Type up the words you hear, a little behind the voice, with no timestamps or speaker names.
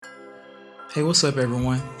Hey, what's up,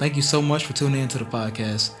 everyone? Thank you so much for tuning into the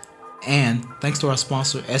podcast. And thanks to our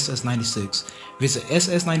sponsor, SS96. Visit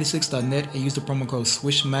ss96.net and use the promo code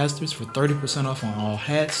SwishMasters for 30% off on all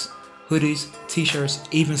hats, hoodies, t-shirts,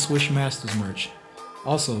 even Swish Masters merch.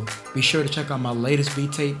 Also, be sure to check out my latest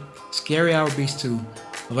beat tape, Scary Hour Beats 2,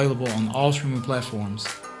 available on all streaming platforms.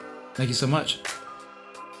 Thank you so much.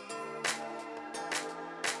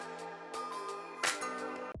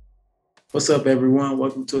 What's up, everyone?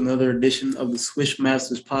 Welcome to another edition of the Swish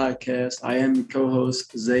Masters podcast. I am your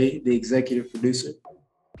co-host, Zay, the executive producer.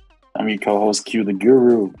 I'm your co-host, Q, the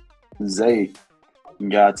guru. Zay, you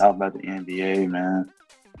gotta talk about the NBA, man.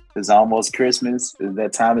 It's almost Christmas.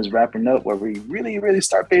 That time is wrapping up where we really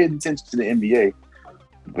start paying attention to the NBA.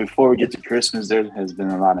 Before we get to Christmas, there has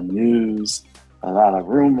been a lot of news, a lot of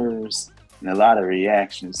rumors, and a lot of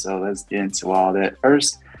reactions. So let's get into all that.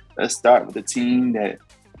 First, let's start with the team that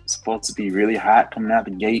is supposed to be really hot coming out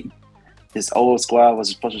the gate. This old squad was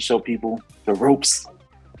supposed to show people the ropes,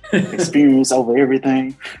 experience over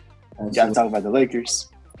everything. Got to talk about the Lakers.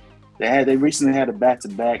 They recently had a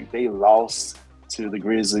back-to-back. They lost to the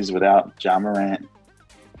Grizzlies without Ja Morant,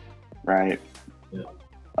 right? Yeah.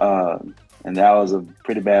 And that was a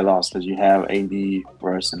pretty bad loss because you have AD,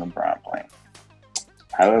 Russ, and LeBron playing.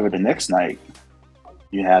 However, the next night,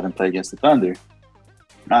 you have them play against the Thunder.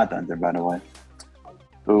 My Thunder, by the way,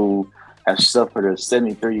 who has suffered a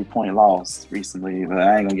 73-point loss recently. But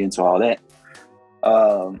I ain't going to get into all that.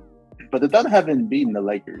 But the Thunder haven't beaten the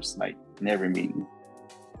Lakers, like, in every meeting.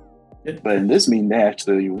 But in this meeting, they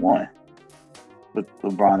actually won with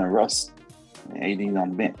LeBron and Russ and AD on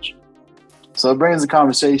the bench. So it brings the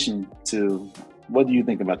conversation to, what do you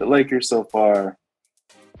think about the Lakers so far?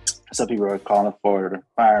 Some people are calling for the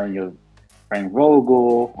firing of Frank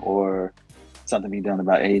Vogel or something be done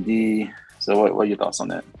about AD. So what are your thoughts on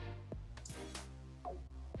that?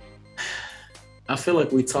 I feel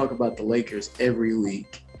like we talk about the Lakers every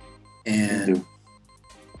week, and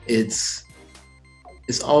it's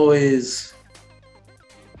always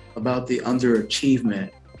about the underachievement.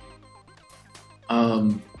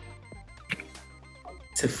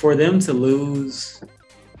 For them to lose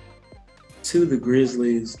to the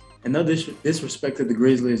Grizzlies, and no disrespect to the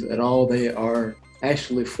Grizzlies at all, they are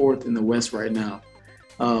actually fourth in the West right now.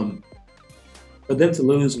 For them to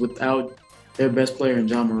lose without their best player in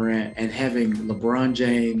Ja Morant and having LeBron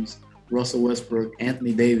James, Russell Westbrook,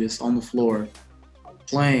 Anthony Davis on the floor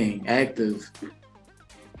playing active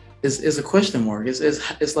is a question mark.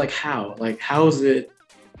 It's like how? Like how is it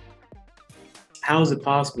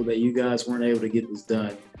possible that you guys weren't able to get this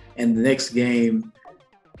done? And the next game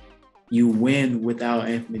you win without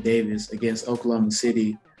Anthony Davis against Oklahoma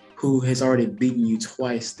City, who has already beaten you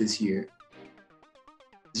twice this year.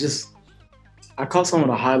 I caught some of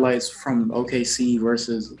the highlights from OKC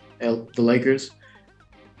versus the Lakers,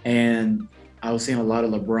 and I was seeing a lot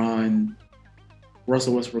of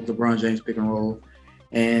Russell Westbrook, LeBron James pick and roll,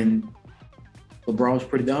 and LeBron was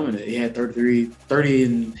pretty dominant. He had 30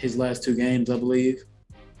 in his last two games, I believe.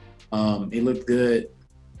 He looked good,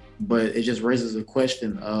 but it just raises a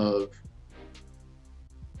question of,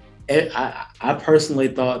 I personally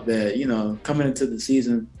thought that, coming into the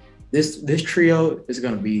season, this trio is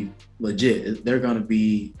going to be legit. They're going to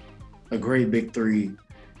be a great big three.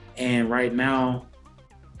 And right now,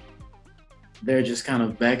 they're just kind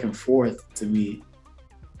of back and forth to me.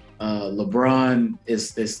 LeBron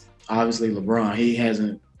is obviously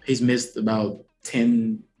LeBron. He's missed about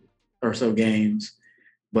 10 or so games,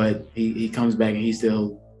 but he comes back and he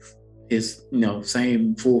still is,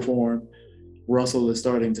 same full form. Russell is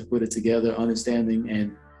starting to put it together, understanding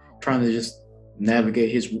and trying to just navigate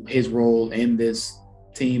his role in this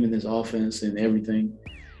team and this offense and everything.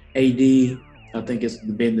 AD, I think it's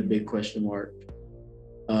been the big question mark.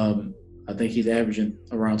 I think he's averaging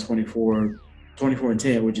around 24 and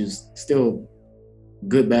 10, which is still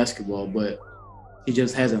good basketball, but he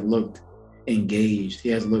just hasn't looked engaged. He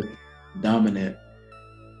hasn't looked dominant.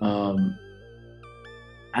 I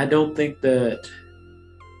don't think that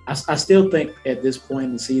I still think at this point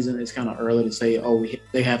in the season it's kind of early to say,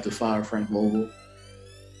 they have to fire Frank Vogel.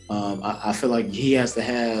 I feel like he has to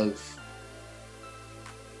have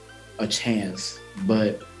a chance,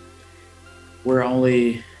 but we're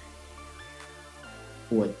only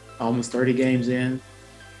almost 30 games in.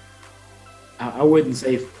 I wouldn't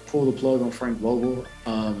say pull the plug on Frank Vogel.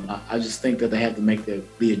 I just think that they have to make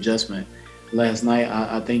the adjustment. Last night,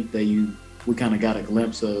 I think that we kind of got a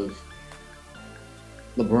glimpse of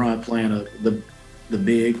LeBron playing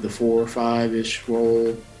the 4 or 5-ish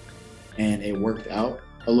role, and it worked out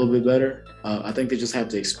a little bit better. I think they just have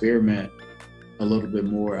to experiment a little bit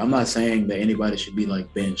more. I'm not saying that anybody should be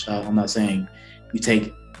like benched. I'm not saying you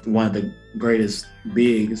take one of the greatest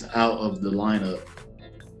bigs out of the lineup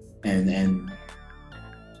and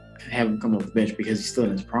have him come off the bench because he's still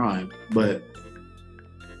in his prime. But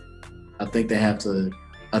I think they have to.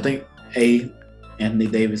 I think Anthony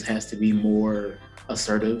Davis has to be more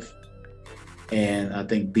assertive, and I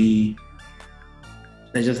think B,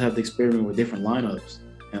 they just have to experiment with different lineups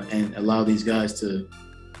and allow these guys to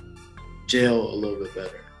gel a little bit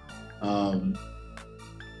better.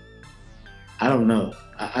 I don't know.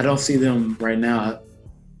 I don't see them right now.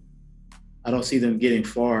 I don't see them getting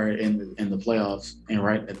far in the playoffs,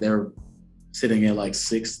 and they're sitting at like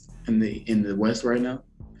sixth in the West right now.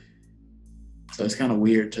 So it's kind of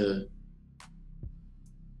weird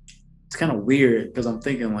because I'm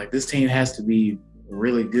thinking like this team has to be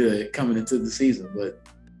really good coming into the season, but it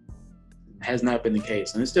has not been the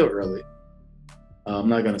case, and it's still early. I'm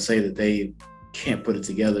not going to say that they can't put it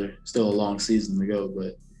together. Still a long season to go,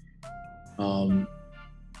 but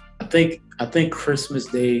I think Christmas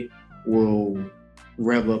Day will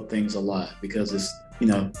rev up things a lot because it's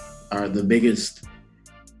are the biggest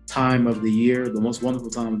time of the year, the most wonderful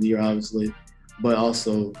time of the year, obviously, but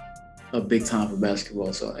also a big time for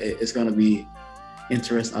basketball. So it's going to be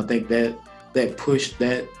interesting. I think that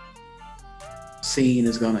scene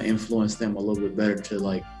is going to influence them a little bit better to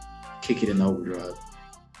like kick it in overdrive.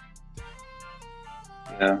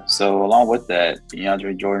 Yeah. So along with that,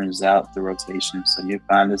 DeAndre Jordan's out the rotation, so you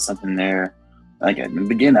find there's something there. Like at the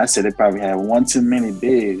beginning, I said they probably had one too many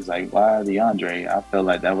bigs. Like, why DeAndre? I felt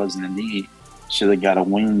like that wasn't a need. Should have got a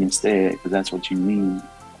wing instead, because that's what you need.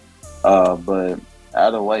 But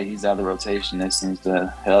either way, he's out of the rotation. That seems to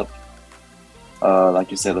help. Like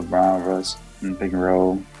you said, LeBron, Russ, and pick and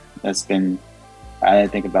roll. I didn't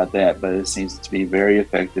think about that, but it seems to be very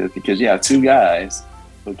effective because you have two guys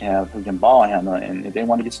who can ball handle, and if they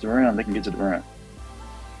want to get to the rim, they can get to the rim.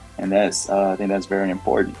 And I think that's very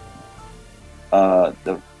important.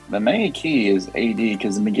 The main key is AD,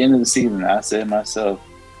 because in the beginning of the season, I said myself,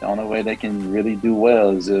 the only way they can really do well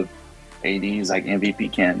is if AD is like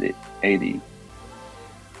MVP candidate, AD.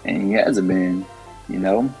 And he hasn't been,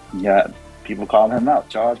 you got people calling him out.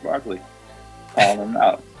 Charles Barkley calling him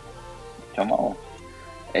out. Come on.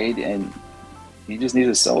 AD, and he just needs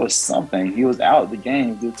to show us something. He was out of the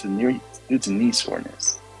game due to knee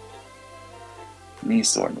soreness.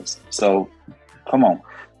 So, come on.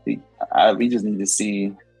 We just need to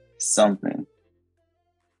see something,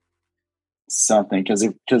 because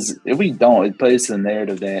if we don't, it plays to the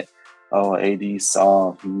narrative that AD's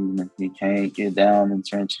soft, he can't get down in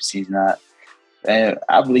trenches, he's not. And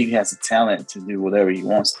I believe he has the talent to do whatever he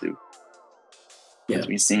wants to do. Because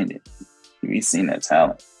we've seen it, we've seen that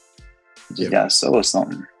talent. You just gotta show us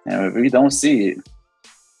something, and if we don't see it,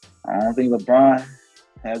 I don't think LeBron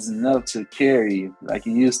has enough to carry like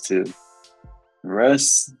he used to.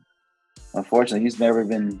 Russ, unfortunately, he's never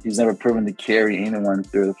proven to carry anyone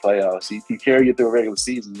through the playoffs. He can carry you through a regular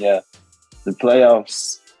season, yeah. The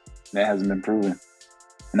playoffs, that hasn't been proven.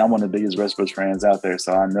 And I'm one of the biggest Westbrook fans out there,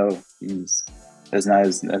 so I know that's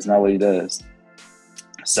not what he does.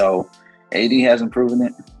 So AD hasn't proven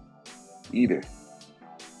it either.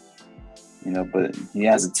 But he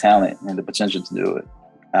has the talent and the potential to do it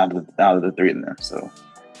out of the three of them. So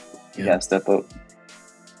he got to step up.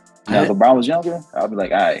 Now, if LeBron was younger, I'd be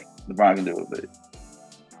like, all right, LeBron can do it, but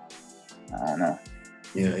I don't know.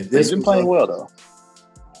 Yeah, he's been playing well, though.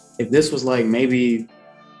 If this was like maybe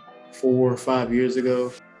 4 or 5 years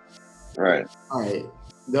ago, right? All right,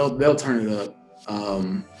 they'll turn it up.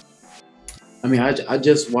 I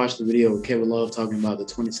just watched the video with Kevin Love talking about the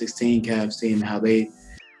 2016 Cavs team, how they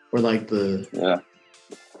were like the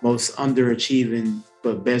most underachieving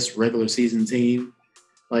but best regular season team.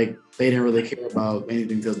 Like, they didn't really care about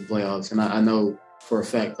anything till the playoffs. And I know for a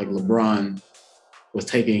fact, like, LeBron was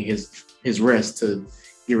taking his rest to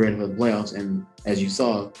get ready for the playoffs. And as you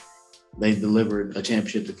saw, they delivered a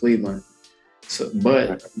championship to Cleveland. So,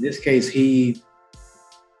 but in this case,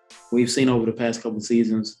 we've seen over the past couple of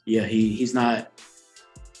seasons, he's not,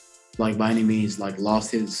 like, by any means, like,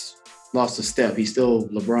 lost a step. He's still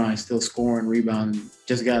LeBron, still scoring, rebounding,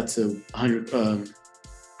 just got to 100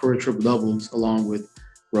 career triple-doubles along with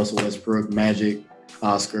Russell Westbrook, Magic,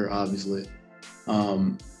 Oscar, obviously.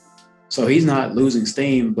 So he's not losing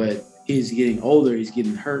steam, but he's getting older. He's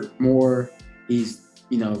getting hurt more. He's,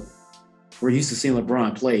 we're used to seeing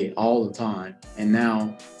LeBron play all the time. And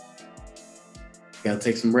now, got to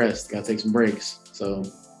take some rest, got to take some breaks. So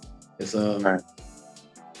it's not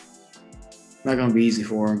going to be easy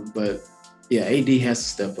for him. But, AD has to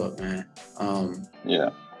step up, man.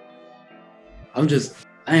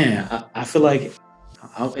 Man, I feel like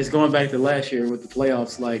it's going back to last year with the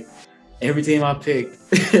playoffs. Like every team I picked,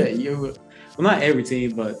 well, not every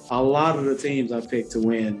team, but a lot of the teams I picked to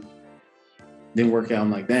win didn't work out.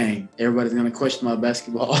 I'm like, dang, everybody's gonna question my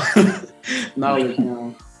basketball knowledge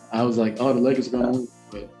now. I was like, oh, the Lakers are gonna win,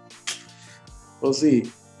 but we'll see.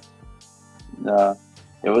 Yeah,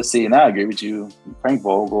 we'll see. And I agree with you. Frank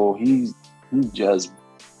Vogel, he just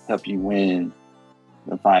helped you win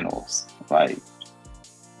the finals. Like,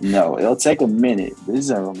 no, it'll take a minute.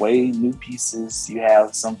 These are way new pieces. You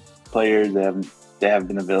have some players that have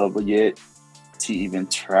been available yet to even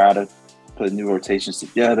try to put new rotations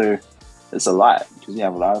together. It's a lot because you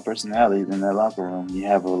have a lot of personalities in that locker room. You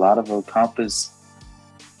have a lot of accomplished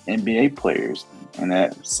NBA players in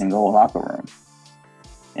that single locker room.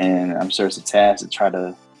 And I'm sure it's a task to try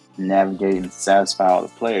to navigate and satisfy all the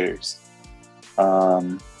players.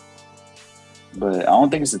 But I don't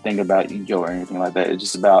think it's a thing about ego or anything like that. It's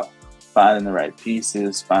just about finding the right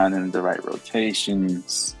pieces, finding the right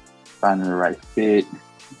rotations, finding the right fit.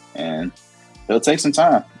 And it'll take some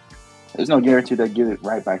time. There's no guarantee they'll get it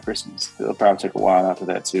right by Christmas. It'll probably take a while after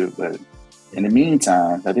that too. But in the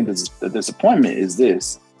meantime, I think the disappointment is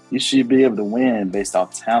this. You should be able to win based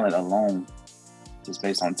off talent alone, just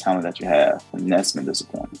based on talent that you have. And that's been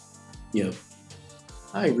disappointing. Yeah,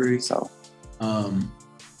 I agree. So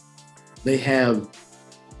they have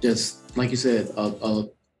just, like you said, a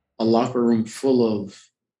locker room full of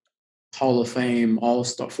Hall of Fame,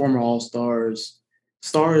 former All-Stars,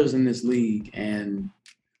 stars in this league, and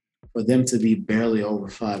for them to be barely over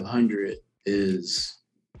 500 is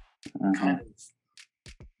kind of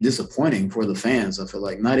disappointing for the fans. I feel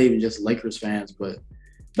like not even just Lakers fans, but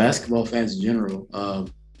basketball fans in general.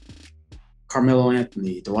 Carmelo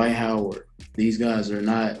Anthony, Dwight Howard, these guys are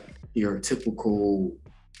not your typical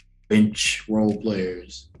bench role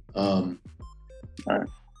players. But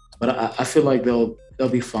I feel like they'll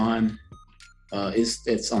be fine.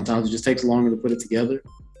 It's sometimes it just takes longer to put it together.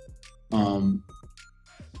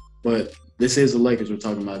 But this is the Lakers we're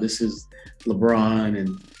talking about. This is LeBron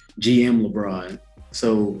and GM LeBron.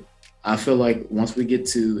 So I feel like once we get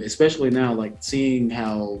to, especially now, like seeing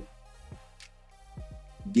how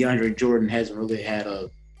DeAndre Jordan hasn't really had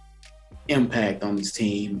a impact on this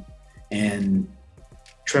team, and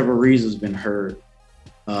Trevor Reeves has been hurt.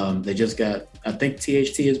 They just got, I think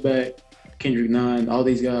THT is back, Kendrick Nunn, all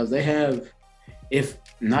these guys. They have, if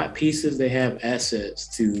not pieces, they have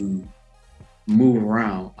assets to move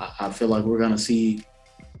around. I feel like we're probably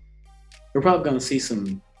going to see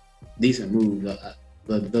some decent moves.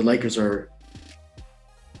 The Lakers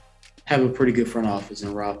have a pretty good front office,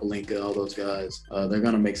 and Rob Pelinka, all those guys. They're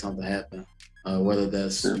going to make something happen, whether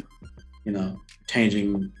that's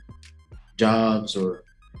changing jobs or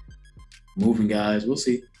moving guys. We'll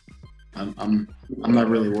see. I'm not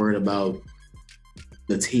really worried about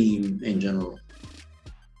the team in general.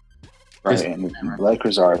 Right, and the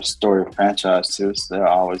Lakers are a storied franchise too, so they'll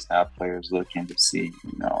always have players looking to see,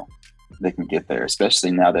 they can get there,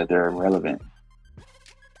 especially now that they're relevant.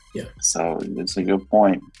 Yeah. So it's a good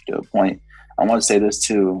point. Good point. I want to say this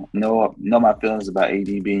too. Know my feelings about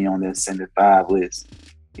AD being on this 75 list.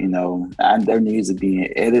 There needs to be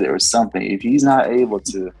an edit or something. If he's not able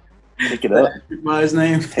to pick it up, his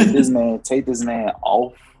name. take this man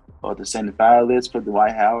off of the 75 list, put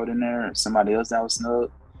Dwight Howard in there, or somebody else that was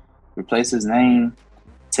snubbed. Replace his name,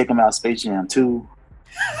 take him out Space Jam 2.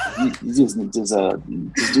 You just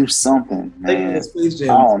do something, man. I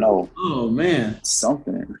don't know. Oh man,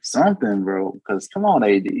 something, bro. Because come on,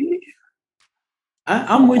 AD.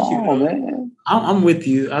 I'm with you, man. I'm with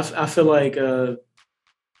you. I feel like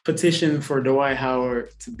petition for Dwight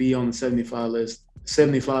Howard to be on the 75 list.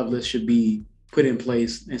 75 list should be put in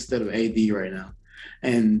place instead of AD right now.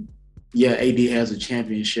 And yeah, AD has a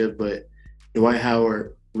championship, but Dwight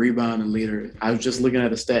Howard, rebounding leader. I was just looking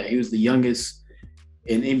at a stat. He was the youngest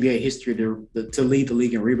in NBA history to lead the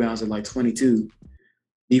league in rebounds at like 22.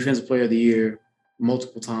 Defensive Player of the Year,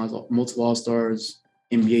 multiple times, multiple All-Stars,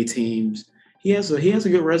 NBA teams. He has a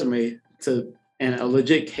good resume and a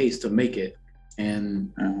legit case to make it.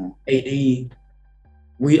 And AD,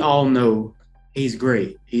 we all know he's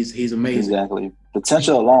great. He's amazing. Exactly.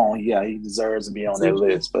 Potential alone, yeah, he deserves to be on that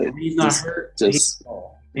list. But he's not hurt.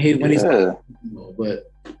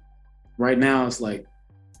 But right now it's like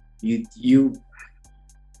you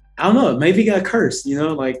I don't know, maybe he got cursed,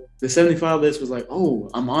 like the 75 list was like, oh,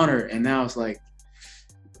 I'm honored, and now it's like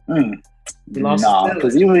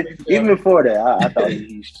because even before that, I thought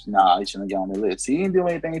he shouldn't get on the list. He didn't do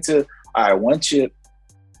anything to one chip.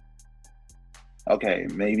 Okay,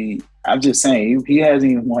 maybe I'm just saying he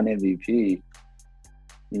hasn't even won MVP,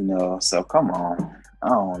 so come on. I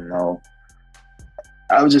don't know.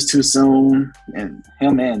 I was just too soon, and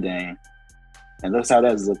him and Dane. And looks how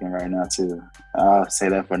that's looking right now too. I'll say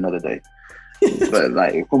that for another day. But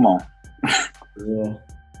like, come on. Yeah.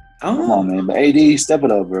 I don't Come know. on, man. But AD, step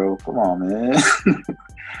it up, bro. Come on, man.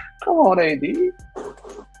 Come on, AD.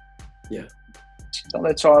 Yeah. Don't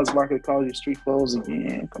let Charles Barkley call you street clothes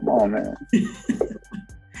again. Come on, man.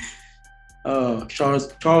 Charles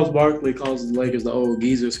Barkley calls the Lakers the old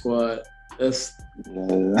geezer squad. That's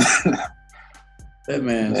that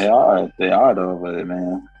man. They are though, but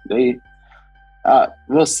man,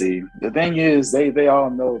 we'll see. The thing is, they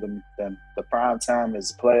all know the prime time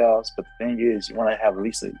is playoffs, but the thing is, you want to have at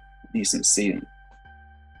least a decent seeding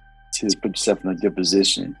to put yourself in a good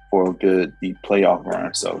position for a good deep playoff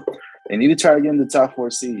run. So they need to try to get in the top 4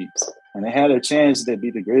 seeds, and they had a chance to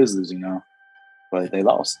beat the Grizzlies, but they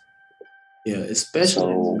lost. Yeah,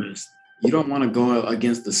 especially in the West. You don't want to go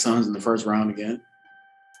against the Suns in the first round again.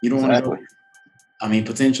 You don't want to go. I mean,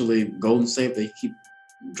 potentially Golden State, they keep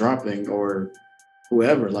dropping, or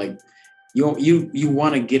whoever. Like you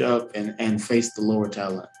want to get up and face the lower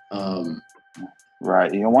talent.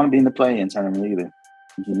 Right. You don't want to be in the play-in tournament either.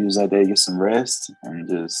 You can use that day to get some rest and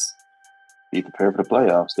just be prepared for the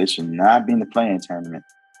playoffs. They should not be in the play-in tournament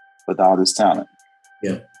with all this talent.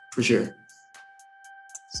 Yeah, for sure.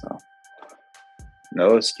 So,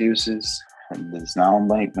 no excuses. It's not on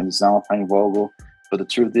Lankman. It's not on Frank Vogel. But the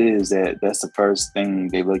truth is that's the first thing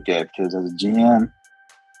they look at, because as a GM,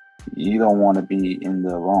 you don't want to be in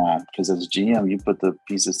the wrong, because as a GM, you put the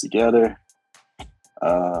pieces together.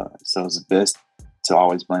 So it's best to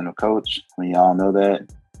always blame the coach. We all know that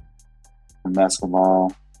from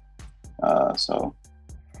basketball. So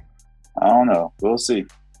I don't know. We'll see.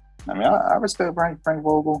 I mean, I respect Frank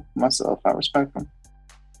Vogel myself. I respect him.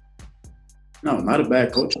 No, not a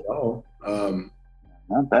bad coach at all.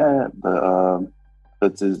 Not bad,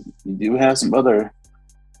 but you do have some other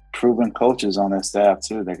proven coaches on that staff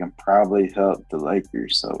too that can probably help the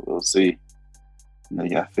Lakers. So we'll see. You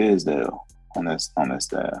got Fizdale on that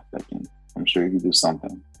staff that I'm sure he can do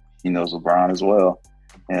something. He knows LeBron as well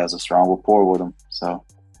and has a strong rapport with him. So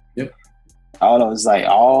yep. I don't know. It's like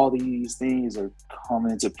all these things are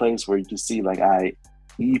coming into place where you can see like,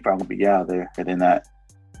 he probably be out there, and then not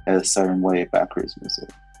at a certain way by Christmas. So,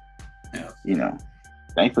 yeah.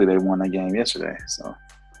 Thankfully they won that game yesterday. So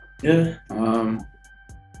yeah.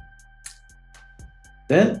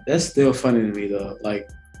 That's still funny to me though. Like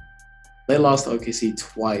they lost to OKC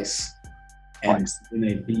twice. And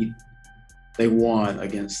then they won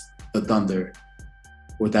against the Thunder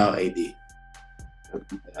without AD.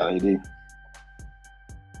 Without AD.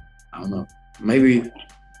 I don't know. Maybe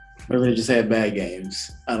they just had bad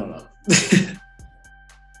games. I don't know.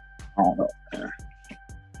 I don't know.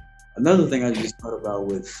 Another thing I just thought about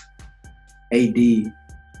with AD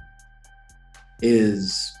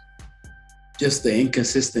is just the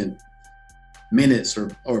inconsistent minutes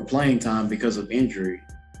or playing time because of injury.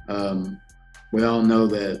 We all know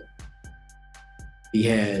that he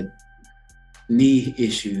had knee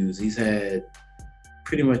issues. He's had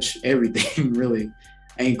pretty much everything, really,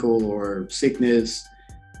 ankle or sickness,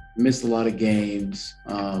 missed a lot of games.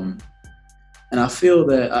 And I feel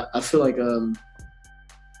like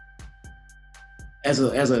as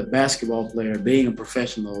a basketball player, being a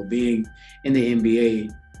professional, being in the NBA,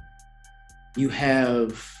 you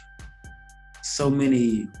have so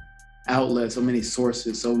many outlets, so many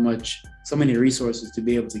sources, so many resources to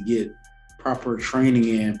be able to get proper training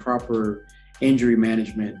in, proper injury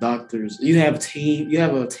management, doctors. You have a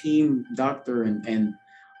team doctor and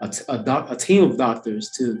a team of doctors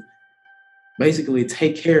to basically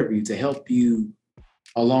take care of you, to help you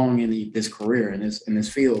along in this career, in this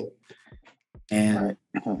field. And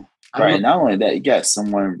right. Not only that, you got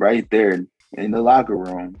someone right there in the locker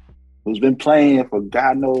room who's been playing for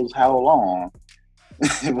God knows how long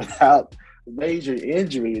without major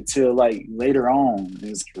injury until like later on in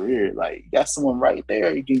his career. Like you got someone right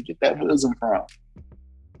there you can get that wisdom from.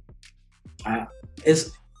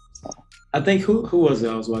 I think who was it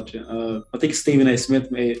I was watching? I think Stephen A. Smith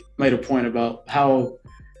made a point about how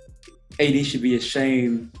AD should be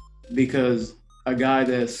ashamed because a guy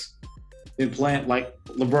that's been playing like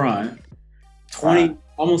LeBron,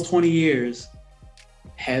 almost 20 years,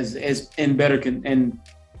 has in better and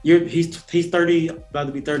he's 30, about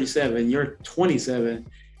to be 37. You're 27,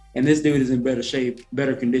 and this dude is in better shape,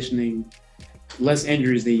 better conditioning, less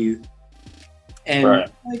injuries than you. And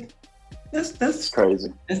like that's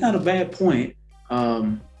crazy. That's not a bad point.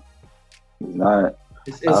 Not.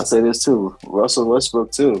 I'll say this too. Russell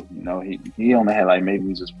Westbrook too. He only had like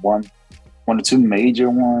maybe just one or two major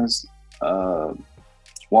ones.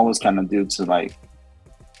 One was kind of due to like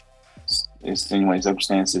extenuating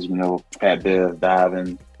circumstances, Pat Bev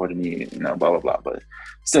diving for the knee, blah blah blah. But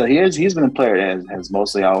still, he's been a player that has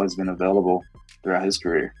mostly always been available throughout his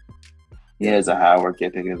career. He has a high work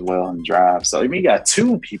ethic as well and drive. So you got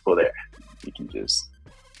two people there. You can just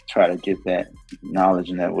try to get that knowledge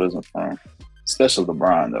and that wisdom from, especially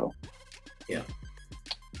LeBron though. Yeah.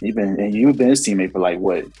 You've been his teammate for like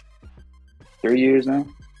what, 3 years now?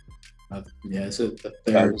 Yeah, it's a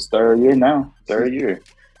third. It's third year now. Third year.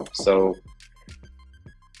 So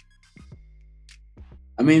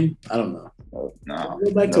I mean, I don't know. No.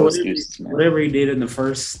 Go back to whatever he did in the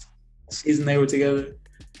first season they were together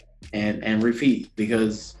and repeat,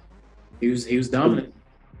 because he was dominant.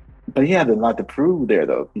 But he had a lot to prove there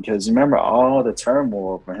though, because remember all the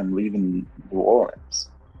turmoil for him leaving New Orleans.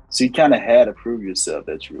 So you kind of had to prove yourself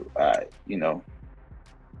that you're right,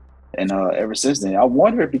 And ever since then, I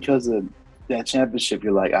wonder if because of that championship,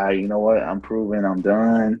 you're like, you know what? I'm proving I'm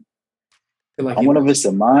done. I wonder if it's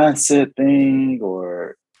a mindset thing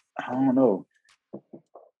or I don't know.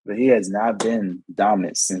 But he has not been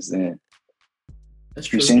dominant since then. That's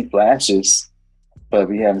true. We've seen flashes, but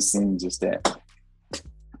we haven't seen just that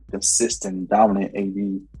consistent, dominant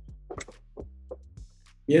AD.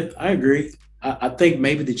 Yeah, I agree. I think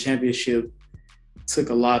maybe the championship took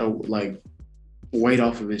a lot of weight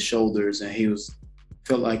off of his shoulders, and he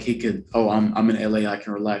felt like he could. Oh, I'm in LA. I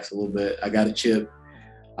can relax a little bit. I got a chip.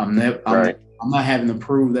 I'm not having to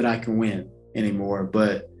prove that I can win anymore.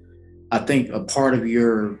 But I think a part of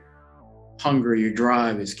your hunger, your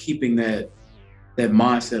drive, is keeping that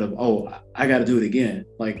mindset of, oh, I got to do it again.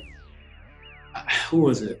 Like, who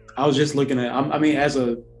was it? I was just looking at. As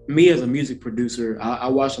a music producer, I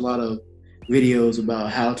watch a lot of videos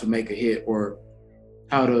about how to make a hit or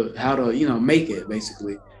how to make it.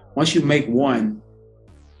 Basically, once you make one,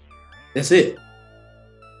 that's it.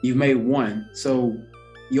 You made one, so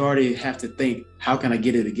you already have to think, how can I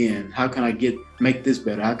get it again? How can I make this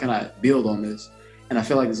better? How can I build on this? And I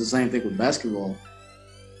feel like it's the same thing with basketball.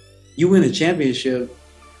 You win a championship,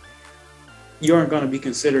 you aren't going to be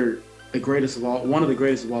considered one of the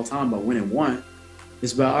greatest of all time by winning one.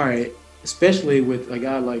 It's about, all right, especially with a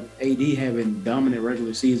guy like AD having dominant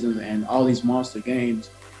regular seasons and all these monster games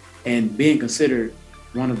and being considered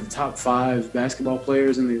one of the top 5 basketball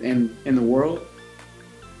players in the world.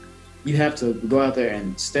 You have to go out there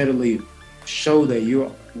and steadily show that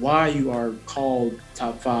why you are called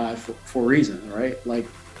top 5 for a reason, right? Like,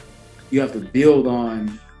 you have to build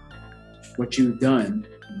on what you've done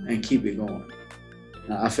and keep it going.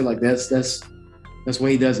 I feel like that's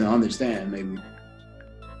what he doesn't understand, maybe.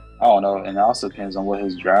 I don't know, and it also depends on what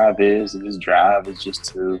his drive is. If his drive is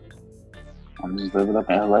just I'm just living up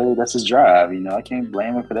in LA, that's his drive. I can't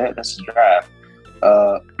blame him for that. That's his drive.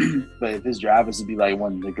 But if his drive is to be like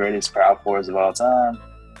one of the greatest power forwards of all time,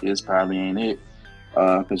 this probably ain't it.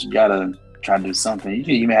 Because you gotta try to do something. You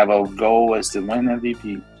can even have a goal as to win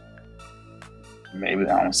MVP. Maybe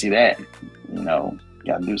I don't see that. You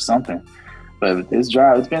gotta do something. But if his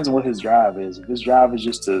drive, it depends on what his drive is. If his drive is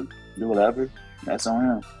just to do whatever, that's on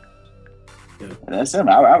him. Yeah. And that's him.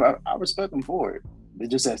 I respect him for it. But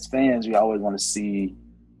just as fans, we always want to see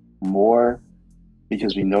more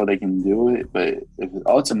because we know they can do it. But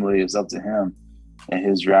ultimately, it's up to him and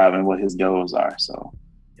his drive and what his goals are. So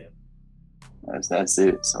that's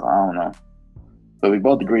it. So I don't know. But we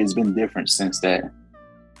both agree it's been different since that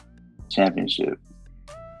championship.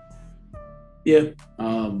 Yeah.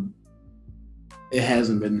 It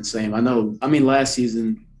hasn't been the same. Last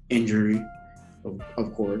season, injury,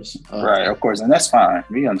 of course. Right, of course. And that's fine.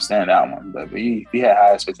 We understand that one. But we had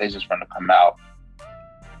high expectations for him to come out,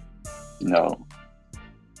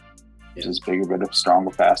 just bigger, better,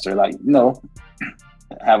 stronger, faster.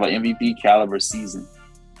 Have an MVP caliber season.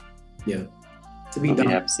 Yeah. To be dominant.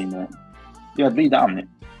 We haven't seen that. Yeah, be dominant.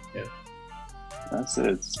 Yeah. That's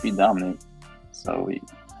it. Just be dominant. So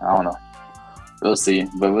I don't know. We'll see.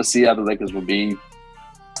 But we'll see how the Lakers will be.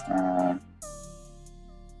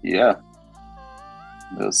 Yeah.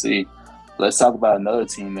 We'll see. Let's talk about another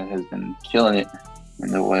team that has been killing it in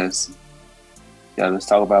the West. Yeah, let's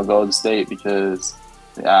talk about Golden State because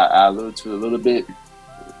I alluded to it a little bit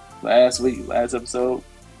last episode.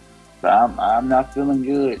 But I'm not feeling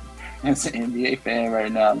good as an NBA fan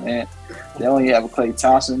right now, man. They only have a Klay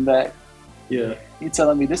Thompson back. Yeah. You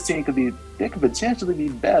telling me this team could potentially be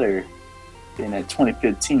better than that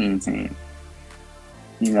 2015 team.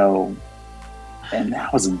 And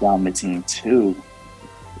that was a dominant team too.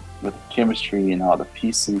 With the chemistry and all the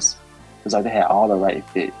pieces. It was like they had all the right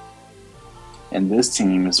fit. And this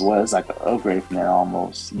team as well, it's like an upgrade from that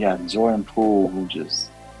almost. You got Jordan Poole who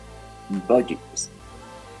just buckets.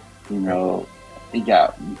 He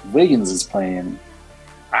got Wiggins is playing.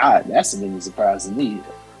 That's a big surprise to me.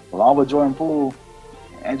 Along with Jordan Poole,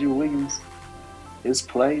 Andrew Wiggins, his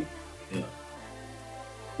play. Yeah.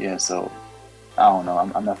 Yeah, so I don't know.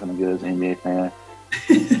 I'm not feeling good as an NBA fan.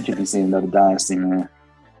 Could be seeing another dynasty, man.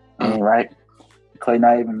 Ain't right. Clay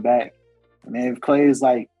not even back. Man, if Clay is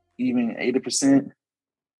like even 80%,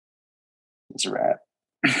 it's a wrap.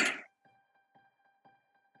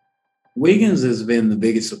 Wiggins has been the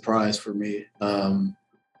biggest surprise for me.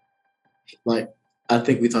 Like I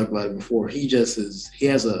think we talked about it before. He just is. He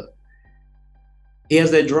has that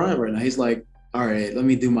drive right now. He's like, all right, let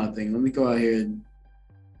me do my thing. Let me go out here and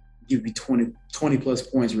give you 20 plus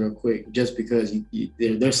points real quick, just because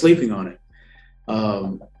they're sleeping on it.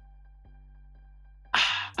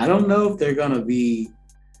 I don't know if they're gonna be.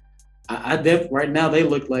 Right now they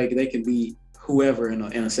look like they can beat whoever in a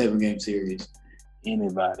 7-game series.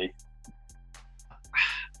 Anybody.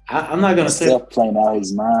 I'm not gonna say Steph playing out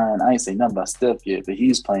his mind. I ain't say nothing about Steph yet, but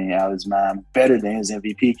he's playing out his mind better than his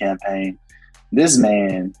MVP campaign. This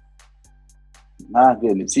man, my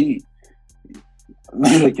goodness, he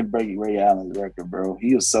literally can break Ray Allen's record, bro.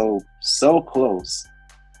 He was so close.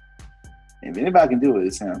 If anybody can do it,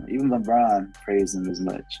 it's him. Even LeBron praised him as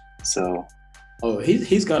much. So,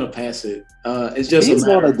 he's gonna pass it. It's just he's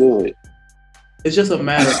gonna do it. It's just a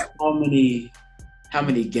matter of how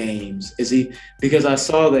many games is he? Because I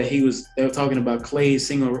saw that they were talking about Clay's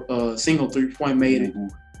single 3-point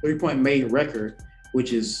made record,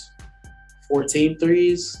 which is 14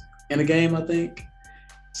 threes in a game, I think.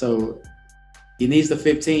 So he needs the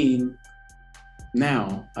 15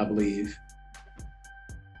 now, I believe.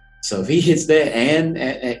 So if he hits that, and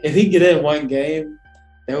if he get that one game,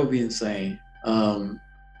 that would be insane. The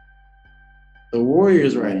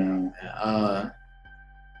Warriors right now,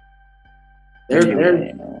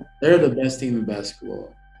 they're the best team in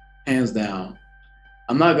basketball, hands down.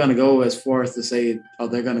 I'm not gonna go as far as to say,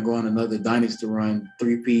 they're gonna go on another dynasty run,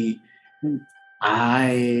 3-peat.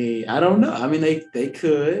 I don't know. I mean, they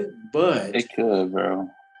could, but they could, bro.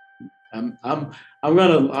 I'm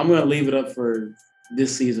gonna leave it up for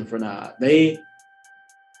this season for now. They're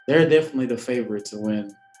definitely the favorite to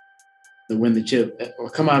win the chip or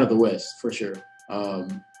come out of the West for sure.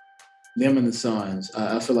 Them and the Suns.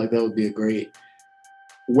 I feel like that would be a great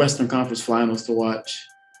Western Conference Finals to watch.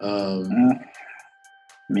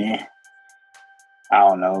 Man, I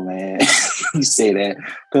don't know, man. You say that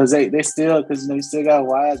because you still got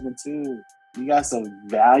Wiseman too. You got some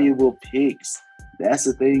valuable picks. That's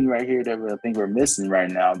the thing right here that I think we're missing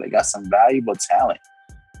right now. They got some valuable talent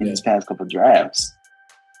in these past couple of drafts.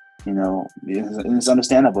 You know, it's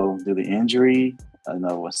understandable due to injury. I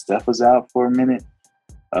know when Steph was out for a minute,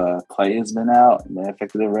 Clay has been out, and that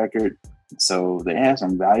affected their record. So they have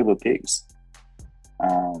some valuable picks.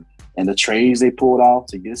 And the trades they pulled off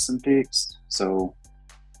to get some picks. So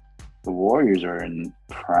the Warriors are in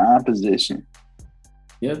prime position.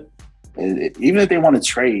 Yeah. Even if they want to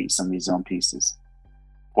trade some of these young pieces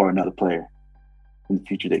for another player in the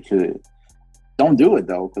future, they could. Don't do it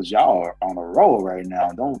though, because y'all are on a roll right now.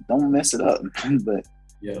 Don't mess it up. But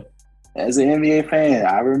yeah, as an NBA fan,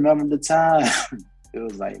 I remember the time it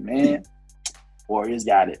was like, man, Warriors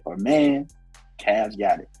got it, or man, Cavs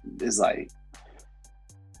got it. It's like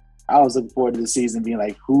I was looking forward to the season being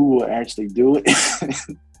like, who will actually do it?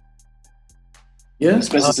 Yeah,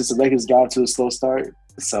 especially since the Lakers got to a slow start.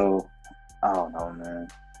 So I don't know, man.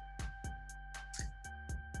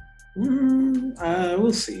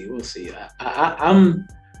 We'll see. I'm.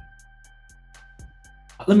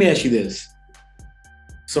 Let me ask you this.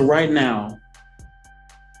 So right now,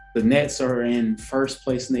 the Nets are in first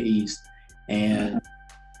place in the East, and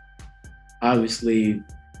obviously,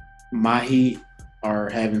 my Heat are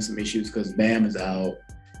having some issues because Bam is out,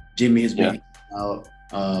 Jimmy has been out.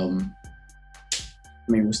 I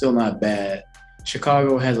mean, we're still not bad.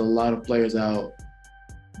 Chicago has a lot of players out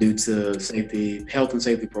due to health and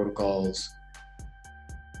safety protocols.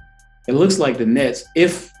 It looks like the Nets,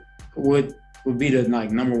 would be the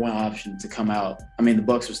number one option to come out. I mean, the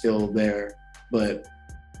Bucks are still there, but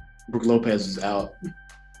Brook Lopez is out,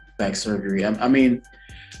 back surgery. I mean,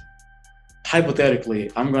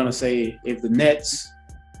 hypothetically, I'm gonna say if the Nets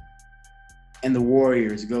and the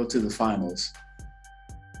Warriors go to the finals,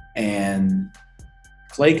 and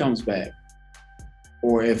Klay comes back,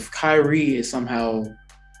 or if Kyrie is somehow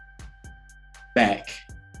back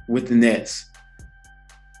with the Nets,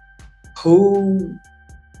 who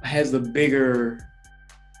has the bigger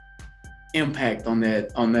impact on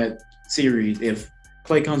that series if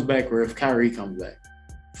Klay comes back or if Kyrie comes back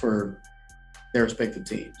for their respective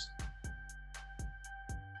teams?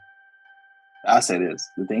 I'll say this.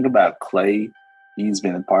 The thing about Klay He's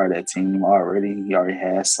been a part of that team already. He already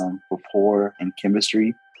has some rapport and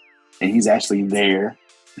chemistry, and he's actually there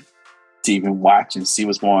to even watch and see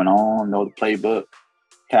what's going on, know the playbook.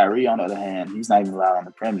 Kyrie, on the other hand, he's not even allowed on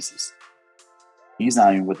the premises. He's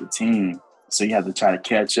not even with the team. So you have to try to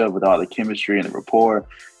catch up with all the chemistry and the rapport.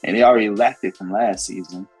 And they already lacked it from last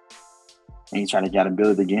season. And he's trying to get to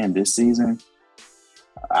build it again this season.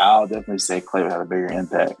 I'll definitely say Clay will have a bigger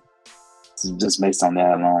impact. Just based on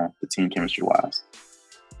that alone, the team chemistry-wise.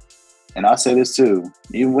 And I'll say this too,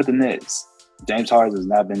 even with the Knicks, James Harden has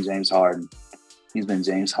not been James Harden. He's been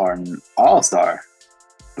James Harden all-star.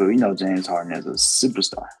 But we know James Harden is a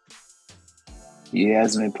superstar. He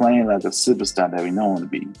hasn't been playing like a superstar that we know him to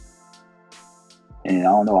be. And I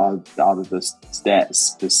don't know all of the stats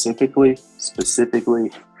specifically,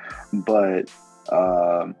 but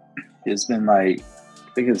it's been like,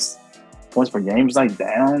 I think his points per game is like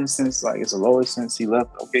down since like it's the lowest since he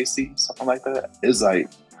left OKC, something like that. It's like,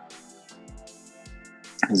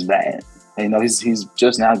 it's bad. And, you know, he's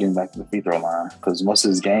just now getting back to the free throw line because most of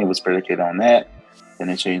his game was predicated on that. Then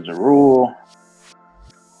they changed the rule.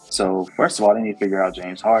 So first of all, they need to figure out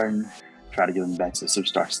James Harden, try to get him back to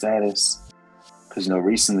superstar status. Because, you know,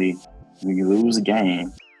 recently when you lose a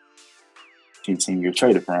game to a team you're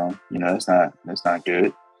traded from, you know, that's not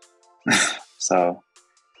good. So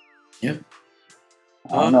yeah.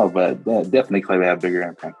 I don't know, but definitely Clay will have a bigger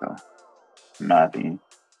impact though, in my opinion.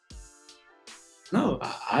 No,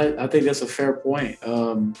 I think that's a fair point.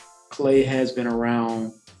 Clay has been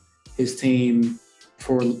around his team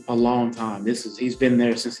for a long time. He's been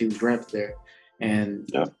there since he was drafted there,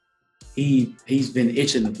 and he's been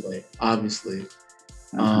itching to play. Obviously,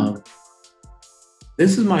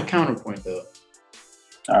 this is my counterpoint though.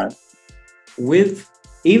 All right.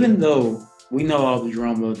 Even though we know all the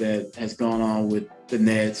drama that has gone on with the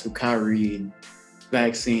Nets, with Kyrie,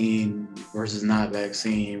 vaccine versus not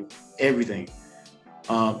vaccine, everything.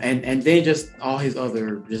 And then just all his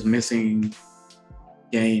other just missing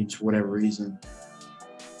games for whatever reason.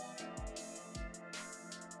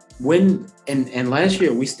 And last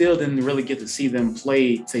year we still didn't really get to see them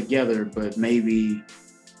play together, but maybe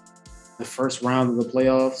the first round of the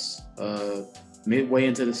playoffs, midway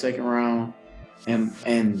into the second round,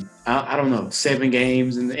 and I don't know, 7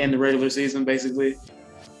 games in the regular season basically.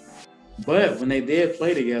 But when they did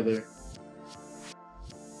play together,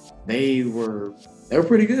 they were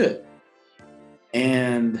pretty good.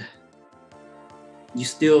 And you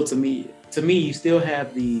still, to me, you still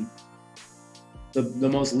have the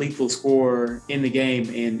most lethal scorer in the game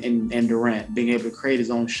in Durant, being able to create his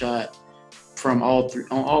own shot from on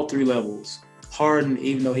all three levels. Harden,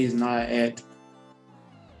 even though he's not at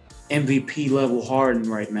MVP level Harden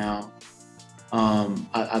right now,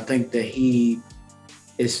 I think that he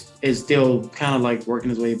is still kind of like working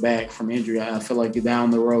his way back from injury. I feel like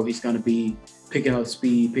down the road he's going to be picking up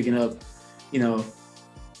speed, picking up, you know,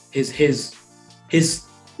 his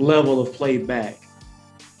level of play back.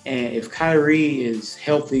 And if Kyrie is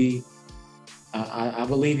healthy, I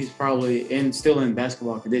believe he's probably still in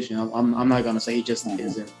basketball condition. I'm not going to say he just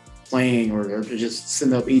isn't playing or just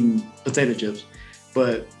sitting up eating potato chips,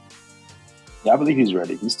 but yeah, I believe he's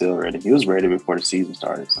ready. He's still ready. He was ready before the season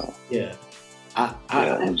started. So yeah. I'm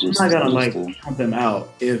not gonna count them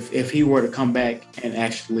out if he were to come back and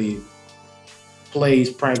actually plays,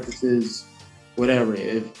 practices, whatever.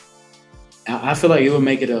 I feel like it would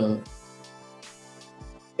make it a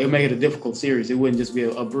difficult series. It wouldn't just be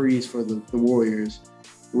a breeze for the Warriors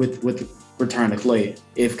with the return to Clay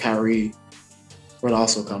if Kyrie would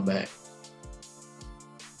also come back.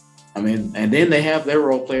 I mean, and then they have their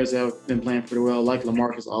role players that have been playing pretty well, like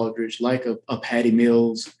LaMarcus Aldridge, like a Patty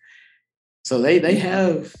Mills. So they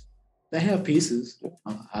have pieces.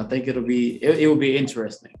 I think it will be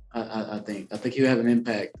interesting. I think he'll have an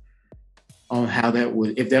impact on how that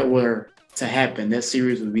would, if that were to happen, that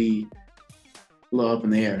series would be a little up in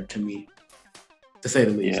the air to me, to say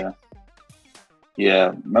the least.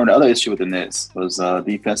 Yeah. Remember the other issue with the Nets was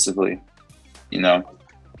defensively, you know,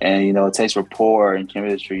 and you know it takes rapport and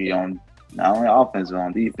chemistry on not only offense but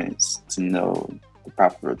on defense to know the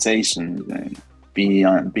proper rotations and be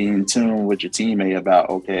in tune with your teammate about,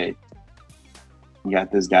 okay, you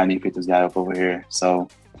got this guy, I need to pick this guy up over here. So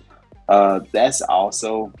that's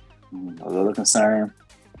also a little concern.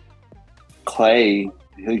 Clay,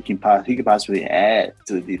 he could possibly add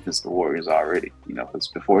to the defense of the Warriors already, you know, because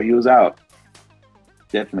before he was out,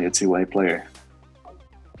 definitely a two-way player.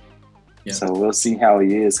 Yeah. So we'll see how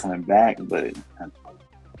he is coming back, but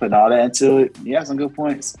putting all that into it, he has some good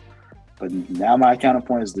points. But now my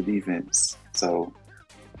counterpoint is the defense. So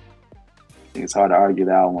I think it's hard to argue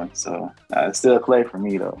that one. So it's still Clay for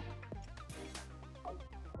me, though.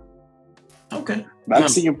 Okay. But I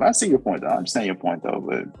see your point though. I understand your point though,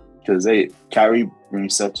 but because Kyrie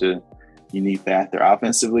brings such a unique factor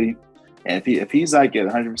offensively, and if he's like at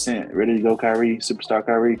 100% ready to go, Kyrie, superstar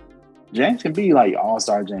Kyrie, James can be like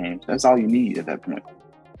all-star James. That's all you need at that point.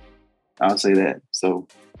 I'll say that. So,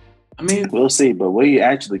 I mean, we'll see. But will he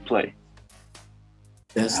actually play? I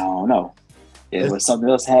that's don't know. Yeah, but something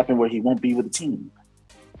else happened where he won't be with the team,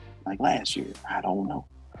 like last year. I don't know.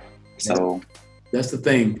 So that's the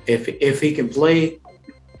thing. If he can play,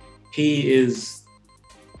 he's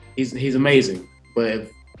amazing. But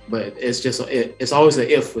it's always an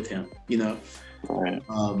if with him, you know. right.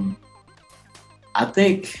 I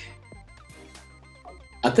think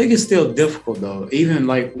it's still difficult though. Even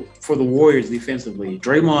like for the Warriors defensively,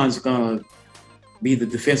 Draymond's gonna be the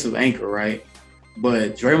defensive anchor, right?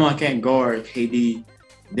 But Draymond can't guard KD,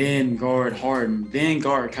 then guard Harden, then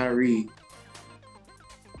guard Kyrie.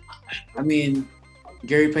 I mean,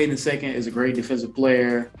 Gary Payton II is a great defensive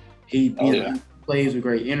player. He plays with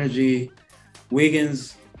great energy.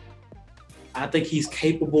 Wiggins, I think he's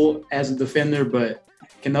capable as a defender, but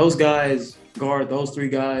can those guys guard those three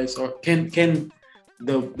guys, or can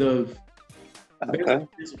the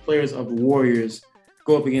defensive players of the Warriors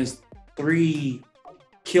go up against three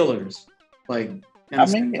killers? Like, I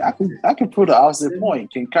mean, I can prove the opposite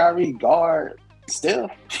point. Can Kyrie guard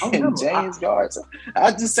Steph? Can James guard?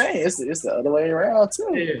 I'm just saying, it's the other way around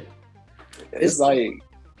too. Yeah. It's like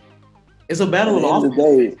it's a battle of offense.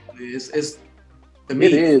 Day, it's to me.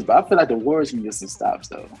 It is, but I feel like the Warriors can get some stops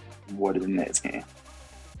though, more than the Nets can.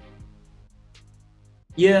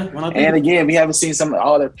 Yeah, and again, we haven't seen some of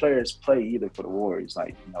all their players play either for the Warriors.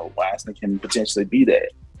 Like, Wiseman can potentially be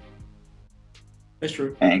that. That's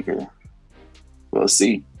true. Anchor. We'll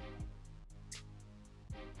see.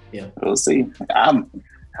 Yeah, we'll see. I'm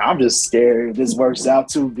just scared if this works out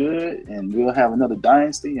too good and we'll have another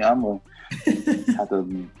dynasty. I'm gonna have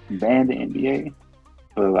to ban the NBA,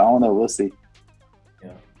 but I don't know. We'll see.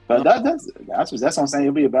 Yeah, but that's what I'm saying.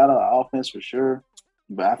 It'll be a battle of offense for sure.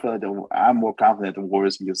 But I feel like I'm more confident the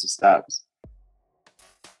Warriors can get some stops.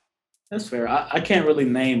 That's fair. I can't really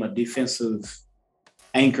name a defensive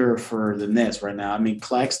anchor for the Nets right now. I mean,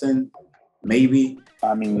 Claxton, maybe.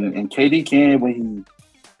 I mean, and KD can when he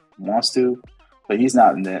wants to, but he's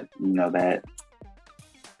not in that, that.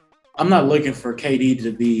 I'm not looking for KD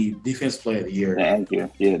to be defensive player of the year. The anchor.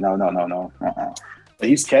 Yeah, no. But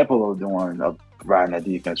he's capable of providing that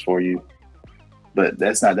defense for you. But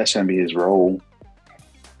that shouldn't be his role.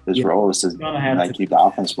 His role is to keep the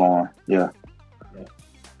offense flowing. Yeah.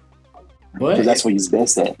 Because that's what he's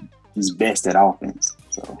best at. He's best at offense.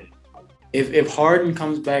 So if Harden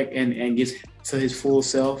comes back and gets to his full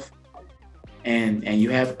self, and you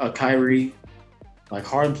have a Kyrie, like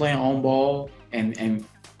Harden playing on ball, and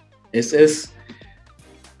it's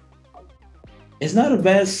not a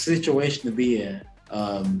bad situation to be in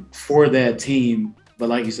for that team. But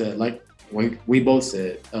like you said, like we both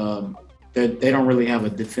said, they don't really have a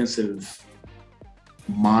defensive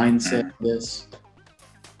mindset for this.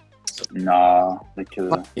 Nah, they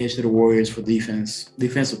could edge to the Warriors for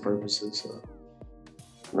defensive purposes. So.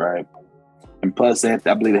 Right, and plus, I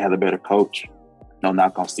believe they have a better coach. No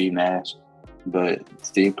knock on Steve Nash, but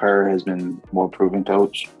Steve Kerr has been more proven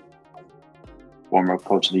coach, former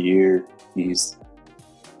coach of the year.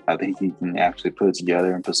 I think he can actually put it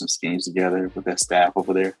together and put some schemes together with that staff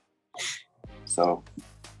over there. So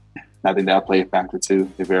I think that'll play a factor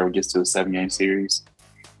too if it ever gets to a 7-game series.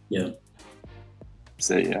 Yeah.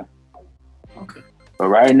 So yeah. Okay. But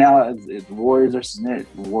right now, it's Warriors versus Nets.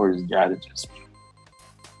 The Warriors got to just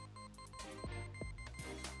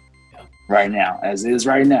right now, as is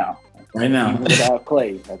right now. Right now, even without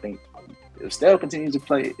Clay, I think if Steph continues to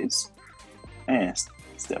play,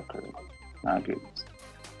 Steph Curry. My goodness.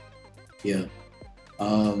 Yeah.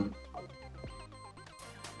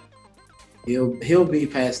 He'll be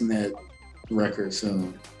passing that record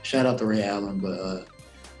soon. Shout out to Ray Allen, but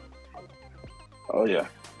oh yeah.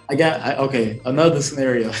 Another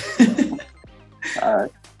scenario. All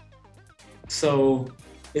right. So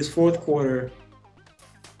it's fourth quarter.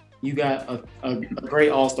 You got a great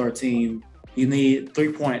all-star team. You need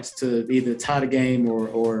 3 points to either tie the game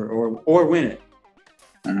or win it.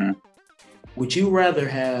 Mm-hmm. Would you rather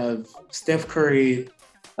have Steph Curry?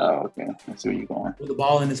 Oh, okay. I see where you're going. With the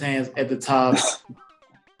ball in his hands at the top.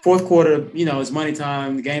 Fourth quarter, it's money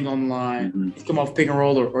time. The game's on the line. Mm-hmm. He come off pick and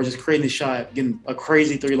roll or just creating a shot, getting a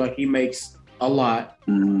crazy three like he makes a lot.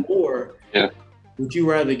 Mm-hmm. Or would you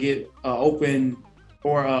rather get open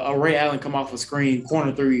or a Ray Allen come off a screen,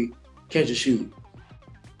 corner three, catch a shoot?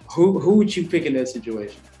 Who would you pick in that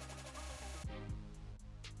situation?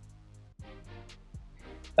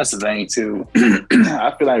 That's the thing too.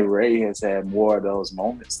 I feel like Ray has had more of those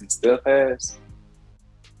moments than Steph has.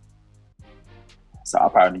 So I'll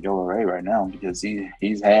probably go with Ray right now because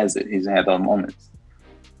he's has it. He's had those moments.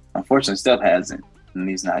 Unfortunately, Steph hasn't, and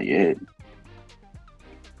he's not yet.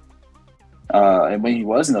 And when he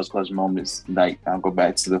was in those clutch moments, like I'll go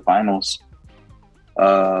back to the finals.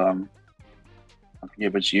 I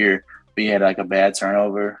forget which year, but he had like a bad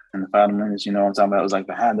turnover in the final minutes. You know what I'm talking about? It was like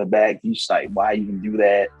behind the back. He's just like, why you can do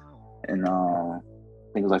that? And I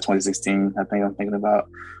think it was like 2016. I think I'm thinking about,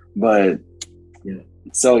 but yeah.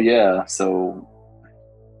 So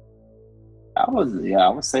I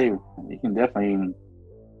would say you can definitely.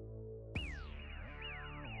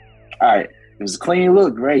 All right, it was a clean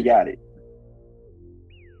look. Ray got it.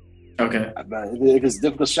 Okay. But if it's a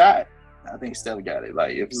difficult shot, I think Steph got it.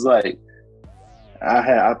 Like if it's like I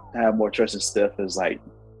have more trust in Steph. As like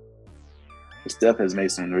Steph has made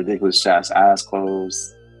some ridiculous shots, eyes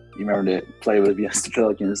closed. You remember that play with against the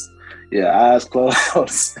Pelicans? Yeah, eyes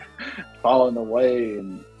closed, falling away,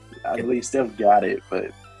 and I believe Steph got it. But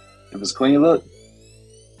if it was a clean look,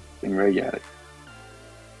 I think Ray got it.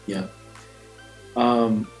 Yeah.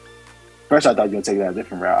 First, I thought you were going to take that a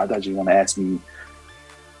different route. I thought you were going to ask me,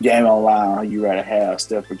 game on line, how you rather have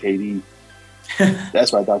Steph or KD.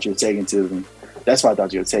 That's what I thought you were taking to them. That's why I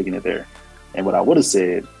thought you were taking it there. And what I would have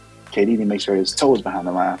said, KD didn't make sure his toes behind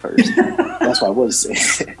the line first. That's what I would have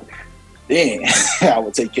said. Then I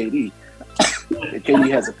would take KD. If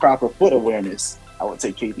KD has a proper foot awareness, I would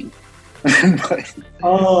take KD. But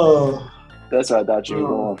that's what I thought you were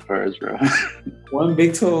going first, bro. One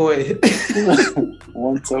big toe away.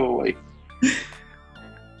 One toe away.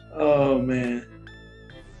 Oh man.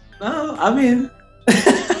 No, I mean,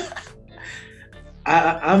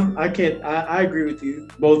 I agree with you.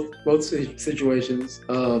 Both situations.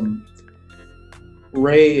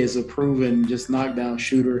 Ray is a proven just knockdown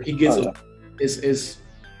shooter. He gets is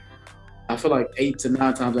I feel like 8 to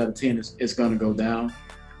 9 times out of 10 it's gonna go down.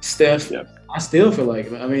 Steph, yeah. I still feel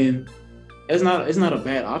like, I mean, it's not a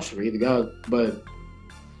bad option for either guy, but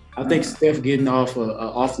I think Steph getting off a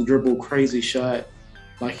off the dribble crazy shot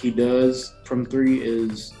like he does from three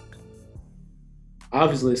is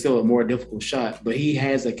obviously still a more difficult shot, but he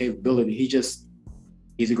has that capability.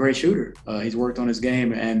 He's a great shooter. He's worked on his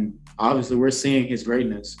game, and obviously we're seeing his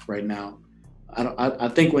greatness right now. I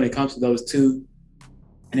think when it comes to those two,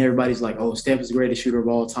 and everybody's like, "Oh, Steph is the greatest shooter of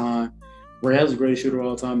all time," Ray is the greatest shooter of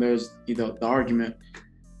all time. There's the argument.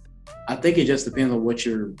 I think it just depends on what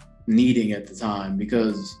you're needing at the time,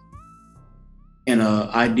 because in an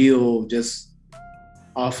ideal just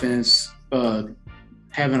offense,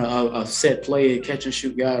 having a set play, catch and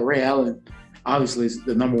shoot guy, Ray Allen obviously is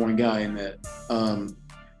the number one guy in that.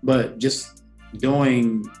 But just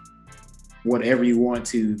doing whatever you want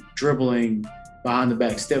to, dribbling, behind the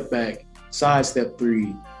back, step back, side step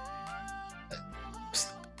three,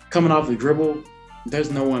 coming off the dribble, there's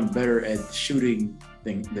no one better at shooting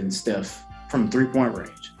than Steph from 3-point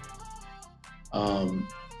range.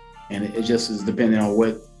 And it just is depending on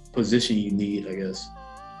what position you need, I guess.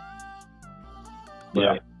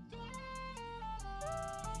 Yeah.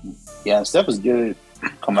 Yeah, Steph is good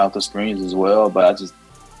coming out the screens as well, but I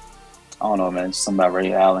don't know, man. It's something about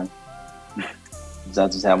Ray Allen. I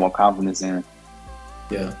just have more confidence in it.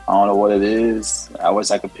 Yeah. I don't know what it is. I wish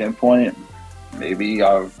I could pinpoint it. Maybe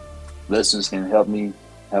our listeners can help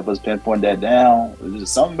us pinpoint that down. There's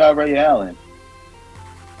just something about Ray Allen.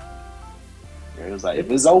 It was like, if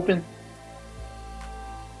it's open,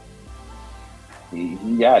 he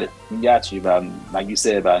got it. He got you about, like you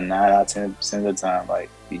said, about 9 out of 10% of the time. Like,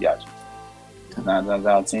 he got you. 9 times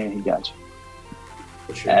out of 10, he got you.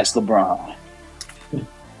 For sure. Ask LeBron.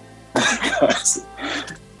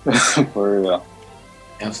 For real.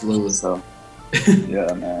 Absolutely. So,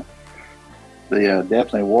 yeah, man. So, yeah,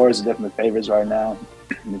 definitely. Warriors are definitely favorites right now.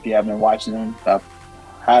 And if you haven't been watching them, I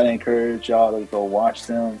highly encourage y'all to go watch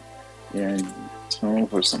them and tune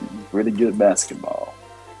for some really good basketball.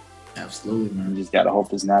 Absolutely, man. We just got to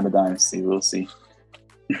hope it's not a dynasty. We'll see.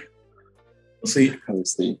 We'll see. We'll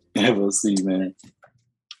see. We'll see, man.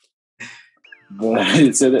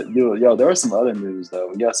 But so there was some other news though.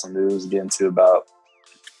 We got some news to get into about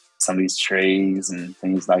some of these trades and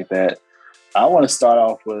things like that. I want to start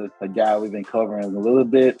off with a guy we've been covering a little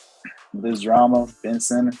bit with this drama, Ben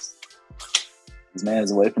Simmons. This man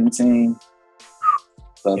is away from the team.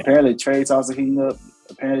 But apparently trade talks are heating up.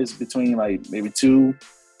 Apparently it's between like maybe 2-3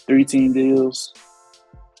 team deals.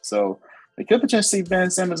 So they could potentially see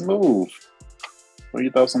Ben Simmons move. What are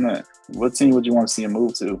your thoughts on that? What team would you want to see him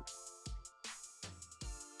move to?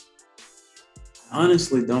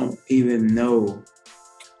 Honestly, don't even know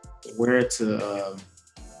where to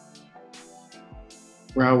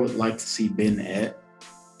where I would like to see Ben at.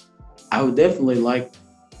 I would definitely like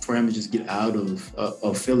for him to just get out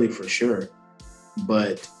of Philly for sure.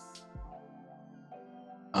 But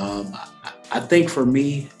I think for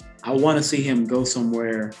me, I want to see him go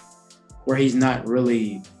somewhere where he's not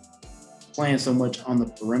really playing so much on the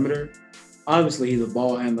perimeter. Obviously, he's a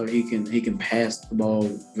ball handler. He can pass the ball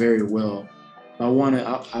very well. I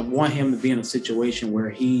want him to be in a situation where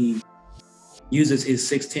he uses his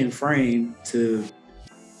 6'10" frame to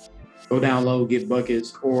go down low, get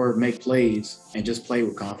buckets, or make plays and just play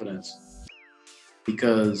with confidence.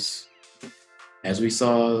 Because as we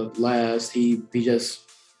saw last, he becomes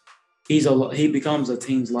a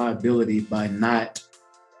team's liability by not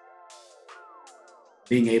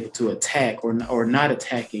being able to attack or not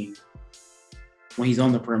attacking when he's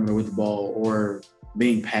on the perimeter with the ball or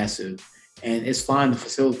being passive. And it's fine to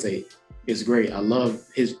facilitate. It's great. I love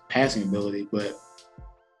his passing ability, but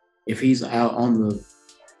if he's out on the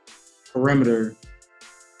perimeter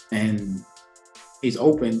and he's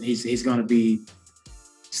open, he's going to be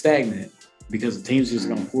stagnant because the team's just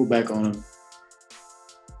going to pull back on him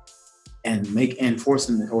and force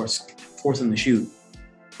him to shoot.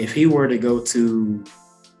 If he were to go to,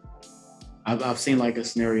 I've seen like a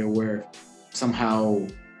scenario where somehow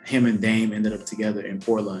him and Dame ended up together in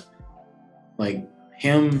Portland, like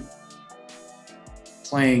him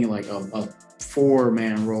playing like a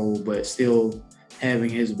 4-man role, but still having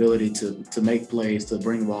his ability to make plays, to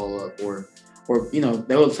bring the ball up, or that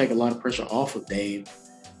would take a lot of pressure off of Dame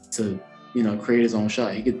to create his own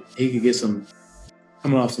shot. He could get some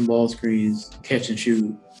coming off some ball screens, catch and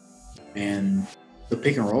shoot, and the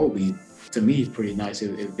pick and roll be, to me, pretty nice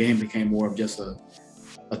if Ben became more of just a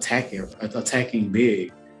attacking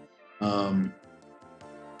big.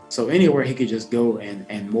 So anywhere he could just go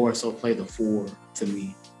and more so play the 4 to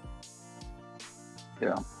me.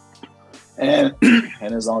 Yeah. And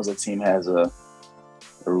as long as the team has a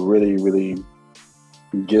really, really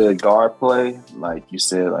good guard play, like you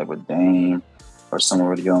said, like with Dame or someone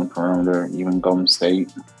really good on the perimeter, even Golden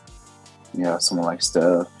State, someone like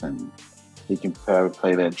Steph, and he can probably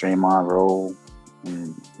play that Draymond role,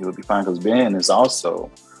 and he would be fine because Ben is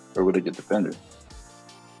also a really good defender.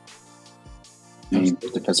 He's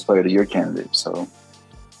defensive player of the year candidate. So,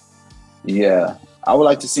 yeah, I would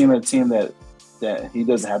like to see him in a team that he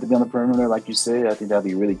doesn't have to be on the perimeter, like you said. I think that'd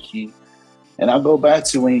be really key. And I'll go back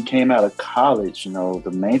to when he came out of college.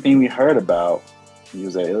 The main thing we heard about, he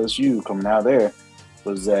was at LSU coming out there,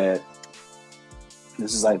 was that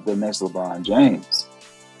this is like the next LeBron James.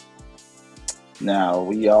 Now,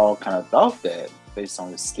 we all kind of thought that based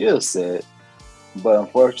on his skill set, but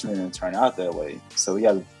unfortunately it didn't turn out that way. So we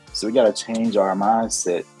got to change our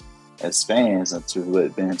mindset as fans into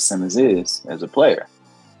what Ben Simmons is as a player.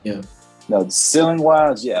 Yeah.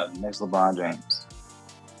 Ceiling-wise, next LeBron James.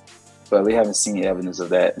 But we haven't seen evidence of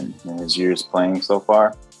that in his years playing so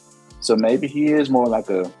far. So maybe he is more like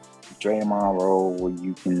a Draymond role where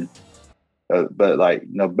you can, but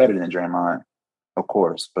better than Draymond, of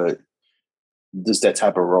course. But just that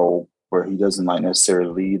type of role where he doesn't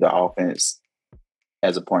necessarily lead the offense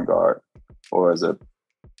as a point guard or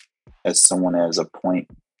as someone as a point,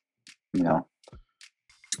 and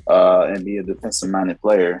be a defensive-minded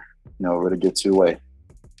player, really good two-way.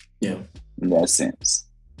 Yeah. In that sense.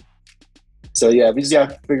 So, we just got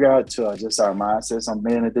to figure out to adjust our mindsets on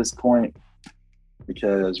Ben at this point,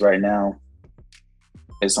 because right now,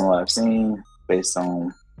 based on what I've seen, based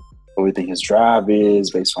on what we think his drive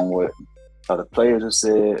is, based on what other players have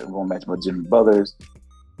said, going back to what Jimmy Butler's,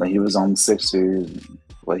 when he was on the Sixers,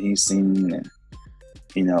 what he's seen, and,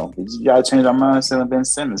 we just got to change our mindset on Ben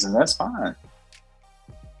Simmons, and that's fine.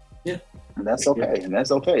 Yeah. And that's okay. And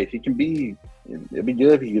that's okay. If he can be, it'd be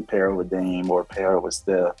good if he could pair with Dame or pair with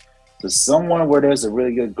Steph. To someone where there's a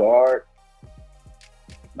really good guard,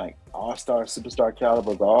 like all-star, superstar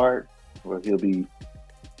caliber guard, where he'll be,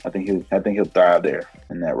 I think he'll thrive there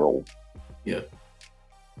in that role. Yeah.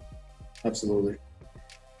 Absolutely.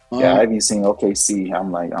 Yeah, I haven't seen OKC.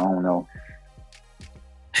 I'm like, I don't know.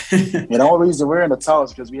 And the only reason we're in the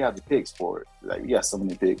talks is because we have the picks for it. Like, we got so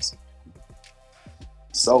many picks.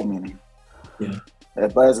 So many. Yeah.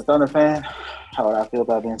 But as a Thunder fan, how would I feel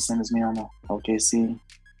about Ben Simmons being on the OKC?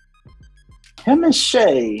 Him and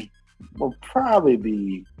Shea will probably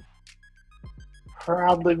be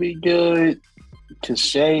good, because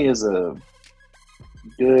Shea is a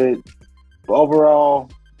good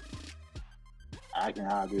overall.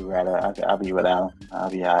 I'll be without him. I'll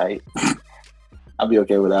be all right. I'll be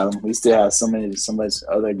okay without him. We still have so much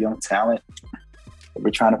other young talent that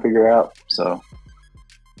we're trying to figure out. So,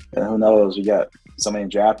 who knows? We got so many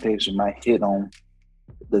draft picks we might hit on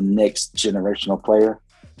the next generational player.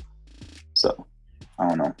 So I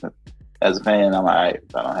don't know. As a fan, I'm all right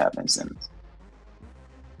if I don't have Ben Simmons.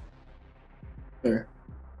 Fair.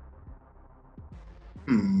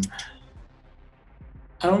 I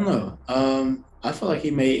don't know. I feel like he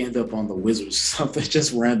may end up on the Wizards or something,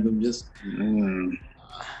 just random. Just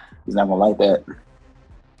he's not gonna like that.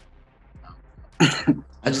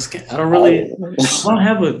 I just can't. I don't really.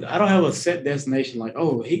 I don't have a set destination. Like,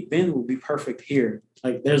 oh, Ben will be perfect here.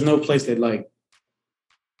 Like, there's no place that like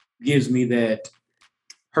gives me that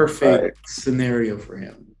perfect scenario for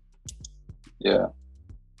him. Yeah.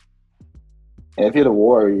 And if you're the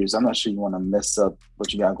Warriors, I'm not sure you want to mess up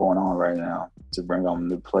what you got going on right now to bring on a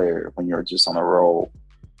new player when you're just on a roll.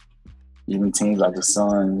 Even teams like the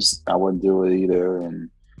Suns, I wouldn't do it either. And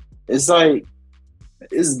it's like,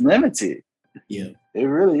 it's limited. Yeah. It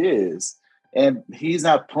really is. And he's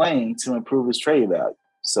not playing to improve his trade value.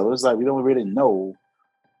 So it's like we don't really know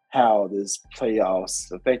how this playoffs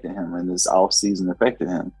affected him and this offseason affected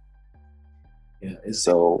him. Yeah, it's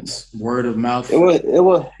word of mouth. It would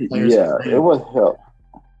help.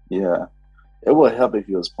 Yeah, it would help if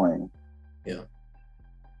he was playing. Yeah.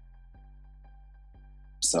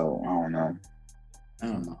 So I don't know. I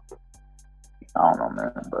don't know,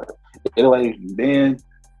 man. But anyway, Ben,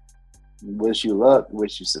 wish you luck,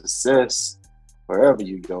 wish you success wherever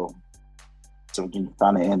you go, so we can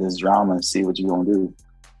finally end this drama and see what you're gonna do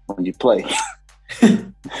when you play.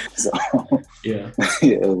 So yeah,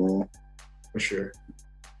 man, for sure.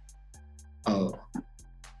 Oh,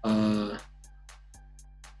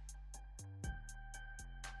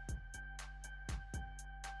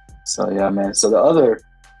 so yeah, man. So the other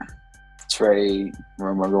trade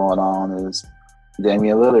rumor going on is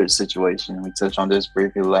Damian Lillard's situation. We touched on this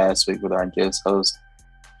briefly last week with our guest host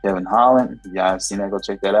Kevin Holland. If you guys seen that, go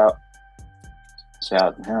check that out. Shout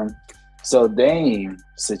out to him. So Dame's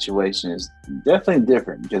situation is definitely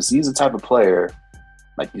different because he's the type of player,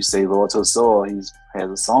 like you say, loyal to his soul. He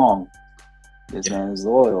has a song. This man is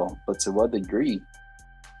loyal, but to what degree?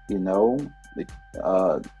 You know,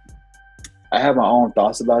 I have my own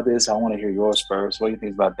thoughts about this. I want to hear yours first. What do you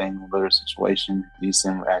think about Damian Lillard's situation? Do you see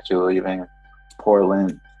him actually leaving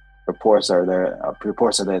Portland? Reports are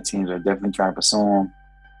that teams are definitely trying to pursue him,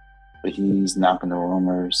 but he's knocking the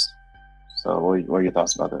rumors. So, what are your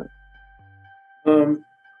thoughts about that?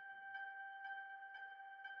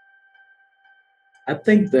 I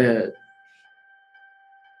think that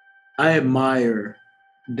I admire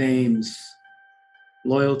Dame's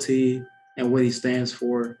loyalty and what he stands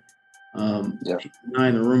for.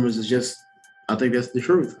 Denying the rumors is just, I think that's the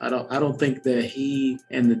truth. I don't think that he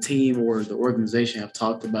and the team or the organization have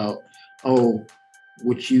talked about,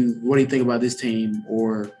 what do you think about this team,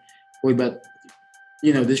 or what about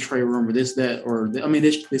this trade rumor, this, that, or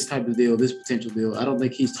this type of deal, this potential deal. I don't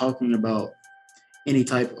think he's talking about any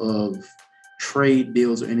type of trade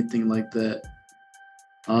deals or anything like that.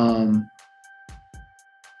 I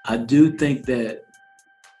do think that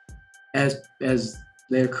as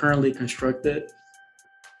they're currently constructed,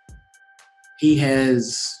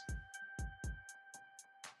 he's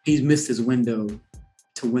missed his window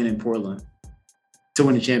to win in Portland, to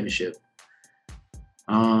win a championship.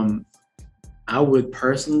 I would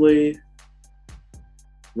personally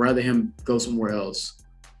rather him go somewhere else.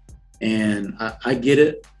 And I get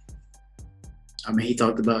it. I mean, he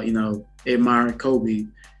talked about, admiring Kobe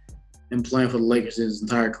and playing for the Lakers his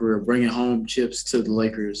entire career, bringing home chips to the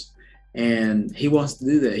Lakers. And he wants to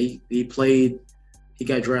do that. He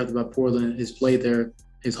got drafted by Portland. He's played there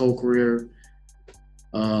his whole career.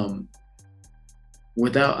 To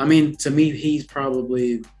me, he's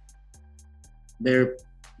probably their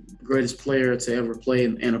greatest player to ever play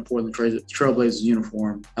in a Portland Trailblazers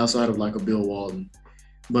uniform, outside of like a Bill Walton,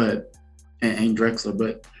 and Drexler.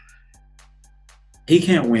 But he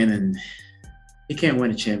can't win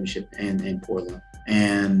a championship in Portland,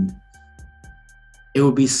 and it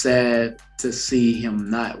would be sad to see him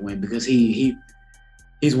not win, because he's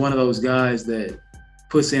one of those guys that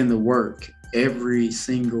puts in the work every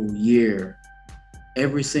single year.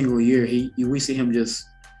 We see him just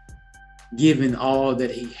giving all that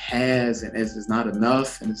he has, and it's not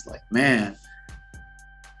enough. And it's like, man,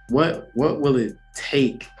 what will it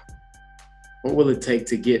take? What will it take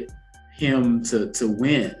to get him to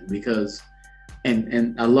win? Because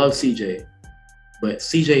and I love CJ, but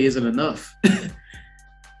CJ isn't enough.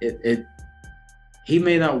 He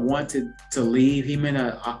may not want to leave. He may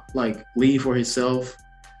not leave for himself,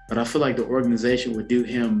 but I feel like the organization would do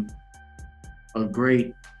him a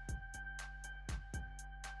great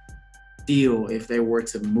deal if they were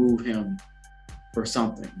to move him for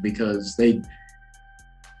something, because they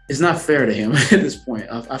it's not fair to him at this point.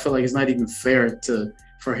 I feel like it's not even fair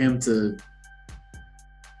for him to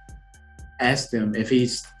ask them if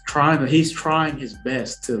he's trying his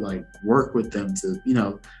best to like work with them to,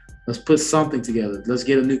 let's put something together. Let's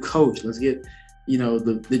get a new coach. Let's get,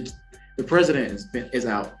 the president is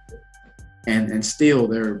out, and still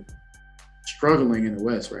they're struggling in the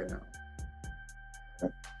West right now.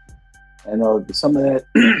 I know some of that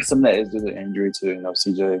is due to injury too.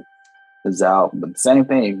 CJ is out, but the same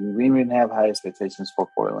thing. We didn't have high expectations for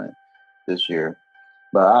Portland this year,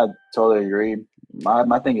 but I totally agree.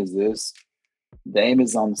 My thing is this: Dame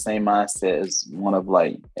is on the same mindset as one of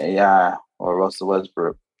like AI or Russell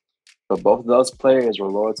Westbrook, but both of those players were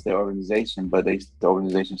loyal to their organization, but the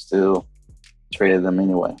organization still traded them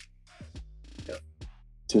anyway.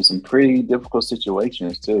 To some pretty difficult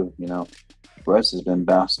situations too. Russ has been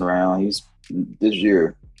bouncing around. He's this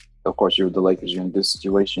year, of course, you're with the Lakers. You're in this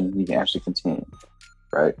situation. You can actually continue,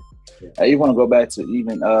 right? Yeah. You want to go back to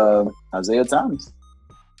even Isaiah Thomas.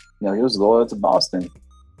 He was loyal to Boston.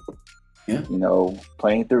 Yeah.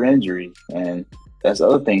 Playing through injury, and that's the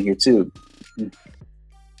other thing here too.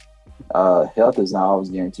 Health is not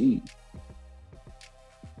always guaranteed,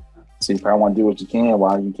 so you probably want to do what you can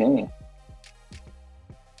while you can.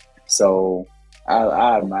 So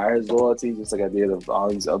I admire his loyalty, just like I did of all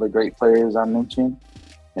these other great players I mentioned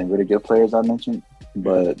and really good players I mentioned.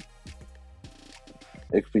 But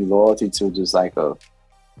it could be loyalty to just like a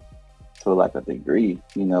degree.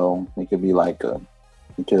 It could be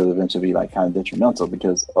it could eventually be like kind of detrimental,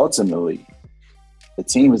 because ultimately the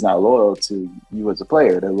team is not loyal to you as a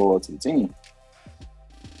player. They're loyal to the team,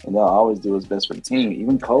 and they'll always do what's best for the team.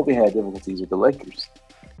 Even Kobe had difficulties with the Lakers.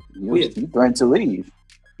 He threatened to leave.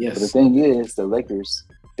 Yes. But the thing is, the Lakers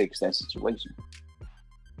fixed that situation.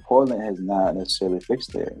 Portland has not necessarily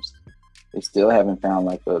fixed theirs. They still haven't found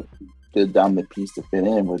like a good dominant piece to fit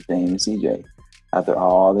in with Dame and CJ after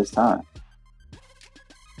all this time.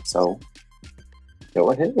 So, go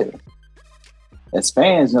ahead. As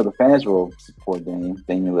fans, the fans will support Damian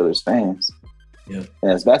Lillard's fans. Yeah.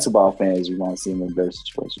 And as basketball fans, you want to see him in a better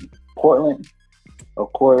situation. Portland,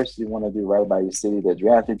 of course, you want to do right by your city that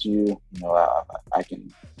drafted you. I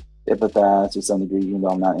can empathize to some degree, even though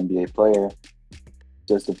I'm not an NBA player.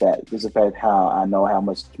 Just the fact how I know how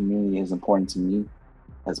much the community is important to me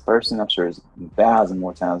as a person. I'm sure it's 1,000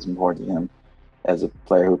 more times important to him as a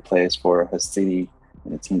player who plays for a city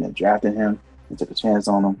and a team that drafted him and took a chance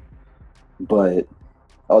on him. But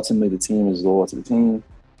ultimately, the team is loyal to the team.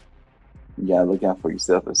 You gotta look out for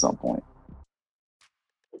yourself at some point.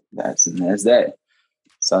 That's that.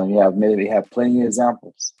 So we have plenty of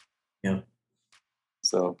examples. Yeah.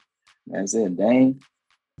 So that's it, Dame.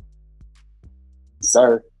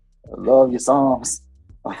 Sir, I love your songs.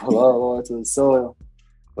 I love Loyal to the Soil.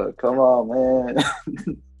 But come on, man.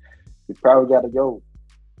 You probably gotta go.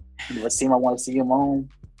 What team I want to see him on?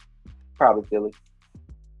 Probably Philly.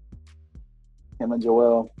 Him and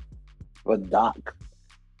Joel. But Doc.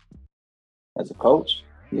 As a coach,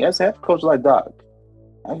 he has to have a coach like Doc.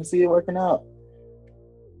 I can see it working out.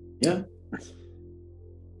 Yeah.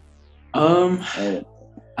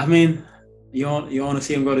 I mean, you want to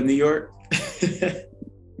see him go to New York?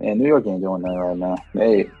 Man, New York ain't doing that right now.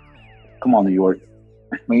 Hey, come on, New York.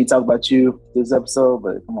 We ain't talk about you this episode,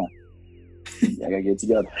 but come on. I gotta get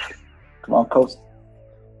together. Come on, Coach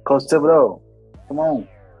Thibodeau. Come on.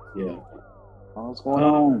 Yeah. What's going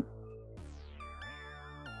on?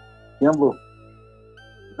 Kemba.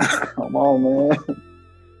 Come on, man.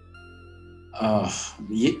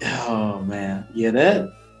 Oh man. Yeah, that.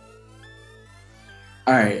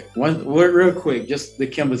 All right. One real quick, just the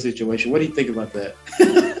Kemba situation. What do you think about that?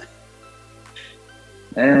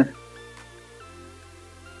 Man,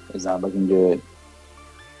 it's not looking good.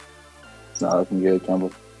 It's not looking good,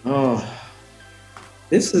 Kemba. Oh,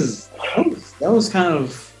 that was kind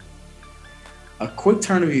of a quick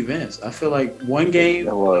turn of events. I feel like one game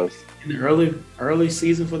it was in the early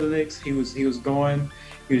season for the Knicks, he was going,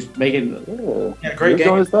 he was making a great game.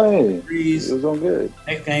 He was doing his thing. He was doing good.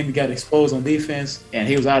 Next game, he got exposed on defense, and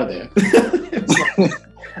he was out of there.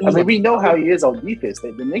 We know how he is on defense.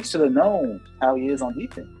 The Knicks should have known how he is on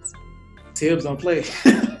defense. Tibbs don't play.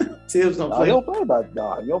 Tibbs don't play. You don't play about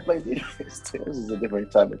dog. You don't play defense. Tibbs is a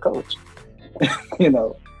different type of coach.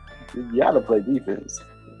 You gotta play defense.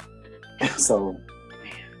 So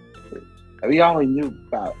we already knew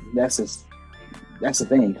about that's the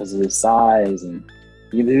thing, because of his size, and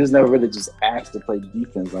he was never really just asked to play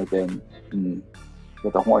defense like that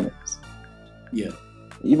with the Hornets. Yeah.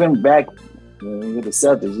 Even back with the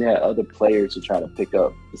Celtics, you had other players to try to pick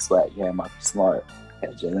up the slack. You had Marcus Smart, you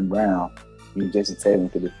had Jaylen Brown. Jason Tatum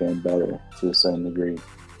could defend better to a certain degree.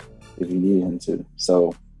 if you need him to.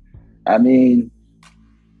 So, I mean,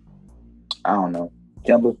 I don't know.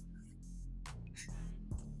 Kemba,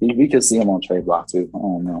 we could see him on trade block too. I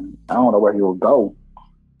don't know. I don't know where he will go.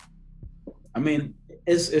 I mean,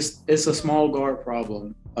 it's a small guard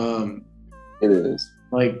problem. It is.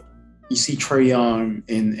 Like you see Trae Young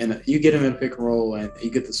and you get him in a pick and roll and you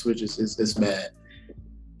get the switches. It's bad.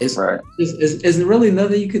 It's right. It's really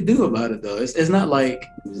nothing you could do about it though. It's not like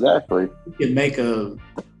exactly you can make a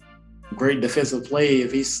great defensive play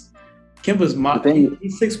if he's Kemba's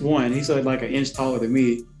he's 6'1". He's like an inch taller than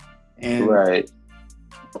me, and right.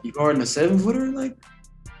 You guarding a 7-footer, like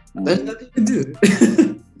there's nothing you can do.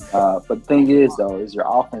 But the thing is though, is your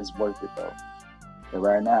offense worth it though? And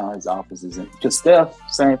right now his offense isn't. Because Steph,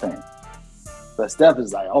 same thing. But Steph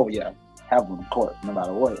is like, oh yeah, have him on the court no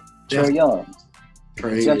matter what. Trae Young,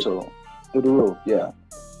 potential through the roof, yeah.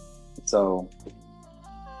 So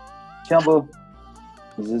Kemba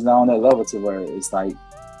is just not on that level to where it's like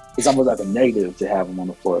it's almost like a negative to have him on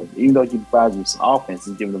the floor. Even though he provides you some offense,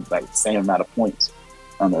 he's giving them like the same amount of points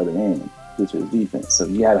on the other end, which is defense. So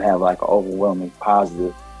you got to have like an overwhelming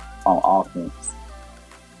positive on offense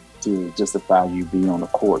to justify you being on the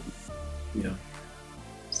court. Yeah.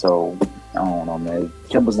 So I don't know, man.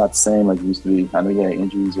 Kemba's not the same like he used to be. I know he had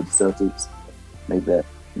injuries with the Celtics. Maybe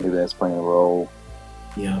that's playing a role.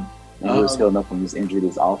 Yeah. And he was healing up from his injury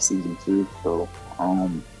this offseason too. So I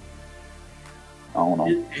don't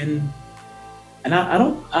know. And I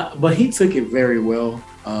don't. But he took it very well.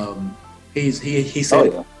 He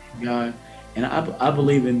said, guy, and I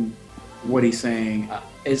believe in what he's saying.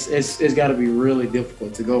 It's got to be really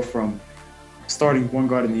difficult to go from starting point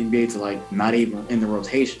guard in the NBA to like not even in the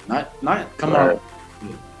rotation, not come out.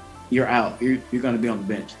 You're out. You're going to be on the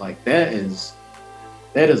bench. Like that is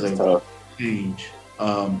a tough change.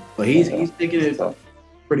 But he's taking it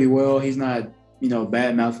pretty well. He's not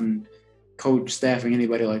bad mouthing coach, staffing,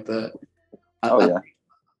 anybody like that.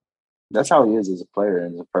 That's how he is as a player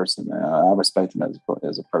and as a person, man. I respect him as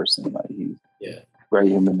a person. Like he's a great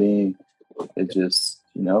human being. It just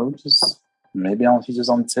maybe he's just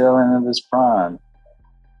on the tail end of his prime.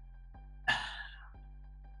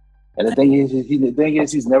 And the thing is,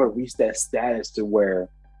 he's never reached that status to where,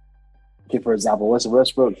 for example,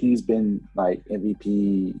 Westbrook, he's been like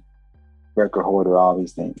MVP, record holder, all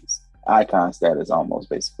these things, icon status almost,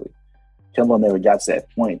 basically. Kemba never got to that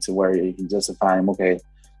point to where you can justify him. Okay,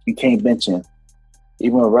 you can't bench him.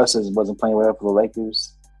 Even when Russell wasn't playing well for the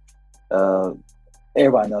Lakers,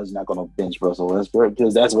 everybody knows you're not going to bench Russell Westbrook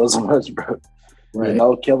because that's Russell Westbrook. Right.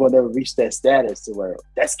 Kemba never reached that status to where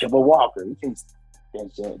that's Kemba Walker. You can't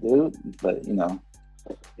bench that dude, but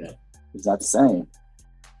it's not the same.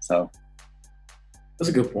 So that's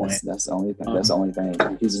a good point. That's the only thing. That's the only thing.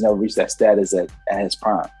 He's just never reached that status at his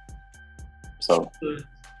prime. So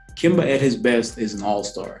Kemba at his best is an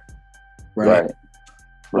all-star, right?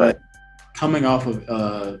 But coming off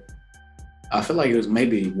of, I feel like it was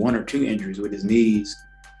maybe 1 or 2 injuries with his knees,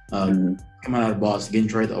 coming out of Boston, getting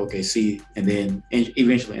traded to OKC, and then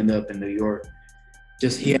eventually end up in New York.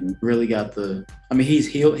 Just he hasn't really got he's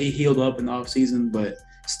healed. He healed up in the offseason, but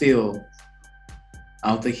still, I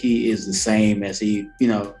don't think he is the same as he,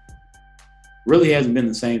 really hasn't been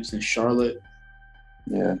the same since Charlotte.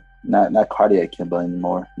 Yeah. Not cardiac Kemba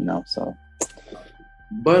anymore, so.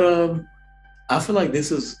 But I feel like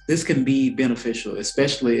this can be beneficial,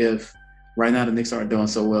 especially if right now the Knicks aren't doing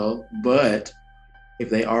so well. But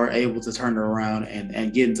if they are able to turn it around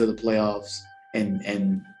and get into the playoffs,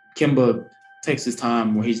 and Kemba takes his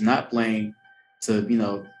time where he's not playing to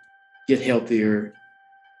get healthier,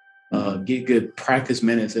 get good practice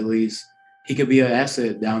minutes at least, he could be an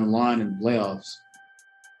asset down the line in the playoffs,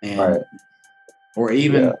 or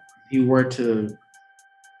even. Yeah. He were to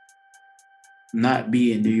not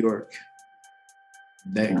be in New York,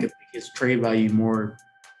 that could make his trade value more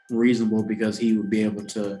reasonable because he would be able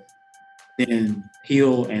to then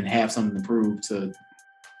heal and have something to prove to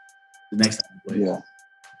the next time he plays. Yeah,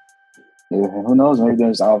 and who knows? Maybe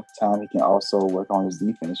there's all the time he can also work on his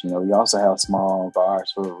defense. We also have small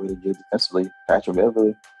guards who are really good defensively. Patrick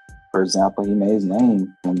Beverley, for example, he made his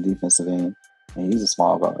name on the defensive end, and he's a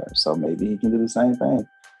small guard, so maybe he can do the same thing.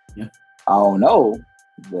 Yeah, I don't know,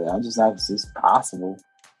 but I'm just not. It's possible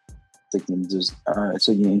to just earn,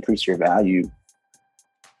 so you can increase your value.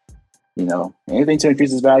 Anything to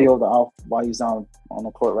increase his value while he's on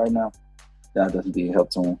the court right now, that doesn't be a help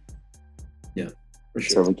to him. Yeah, for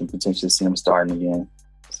sure. So we can potentially see him starting again.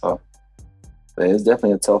 So, but it's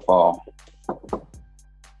definitely a tough fall.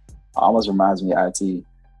 Almost reminds me of IT.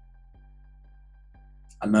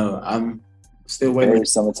 I know. I'm still waiting. Very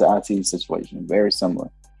similar to IT situation. Very similar.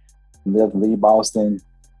 Leave Boston,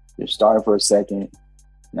 You're starting for a second.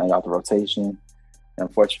 Now you're out the rotation. And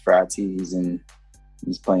unfortunately for IT,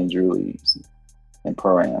 he's playing Drew leagues and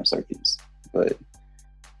pro-am circuits. But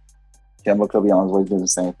Kemba could be on his way to do the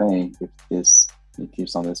same thing if he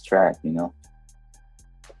keeps on this track,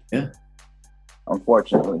 Yeah.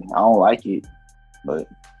 Unfortunately, I don't like it, but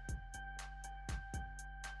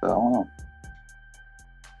I don't know.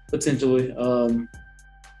 Potentially.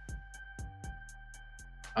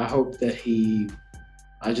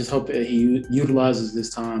 I just hope that he utilizes this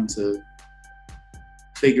time to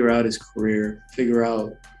figure out his career, figure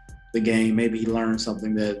out the game. Maybe he learned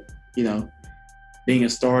something that, being a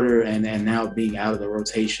starter and now being out of the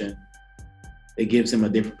rotation, it gives him a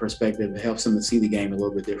different perspective. It helps him to see the game a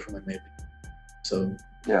little bit differently, maybe. So,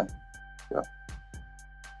 yeah.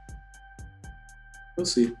 We'll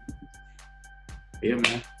see. Yeah,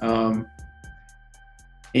 man.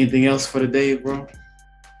 Anything else for the day, bro?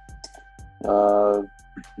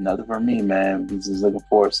 Nothing for me, man. We just looking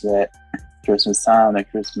forward to that Christmas time,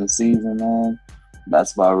 that Christmas season, man.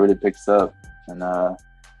 Basketball really picks up, and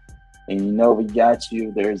we got you.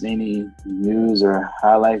 If there's any news or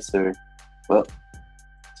highlights just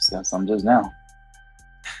got some just now.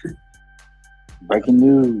 Breaking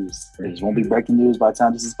news. There won't be breaking news by the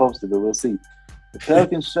time this is posted, but we'll see. The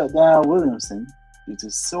Pelicans shut down Williamson due to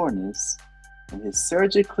soreness in his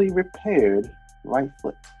surgically repaired right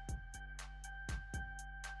foot.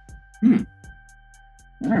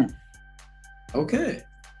 Okay.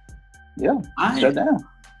 Yeah, shut down.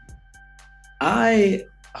 I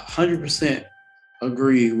 100%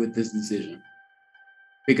 agree with this decision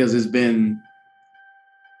because it's been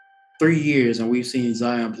 3 years and we've seen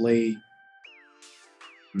Zion play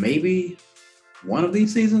maybe one of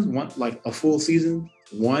these seasons, like a full season,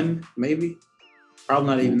 one maybe, probably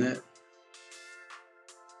not even that.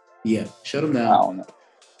 Yeah, shut him down. I don't know.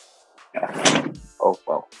 Oh,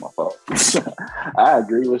 well, my fault. I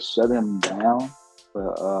agree with shutting him down,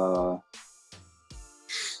 but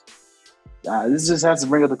this just has to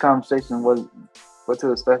bring up the conversation what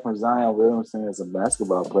to expect from Zion Williamson as a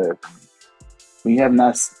basketball player. He's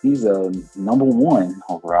a number 1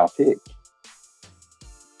 overall pick.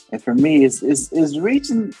 And for me, it's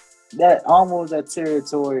reaching that almost that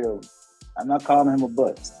territory of, I'm not calling him a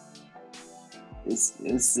bust.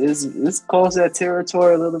 It's close to that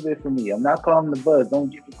territory a little bit for me. I'm not calling him a bust. Don't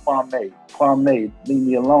give me Kwame. Kwame, leave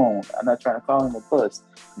me alone. I'm not trying to call him a bust.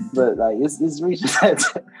 But like it's reaching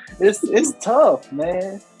that. It's tough,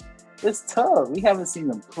 man. It's tough. We haven't seen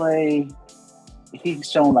him play. He's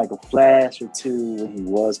shown like a flash or two when he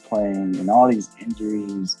was playing, and all these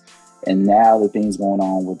injuries, and now the things going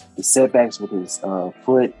on with the setbacks with his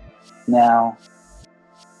foot. Now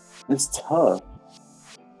it's tough.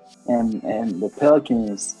 And the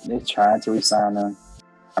Pelicans, they're trying to re-sign him.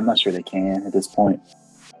 I'm not sure they can at this point.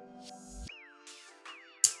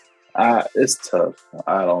 It's tough.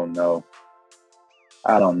 I don't know.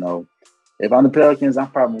 If I'm the Pelicans,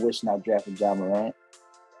 I'm probably wishing I drafted Ja Morant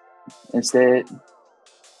instead.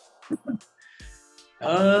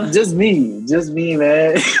 Just me,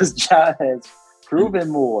 man. Because Ja has proven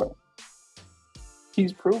more.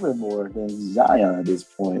 He's proven more than Zion at this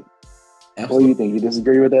point. Absolutely. What do you think? You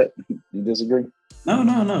disagree with that? You disagree?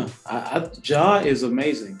 No. Ja is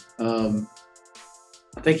amazing. I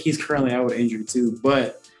think he's currently out with injury too,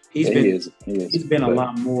 but he's been a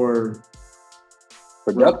lot more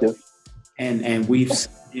productive. And we've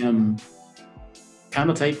seen him kind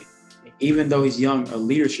of take, even though he's young, a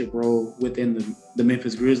leadership role within the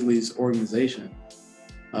Memphis Grizzlies organization.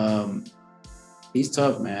 He's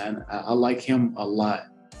tough, man. I like him a lot.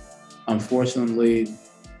 Unfortunately,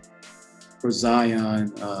 for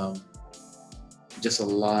Zion, just a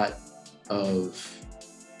lot of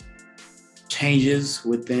changes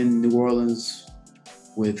within New Orleans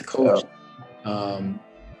with coach,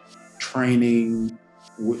 training,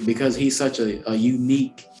 because he's such a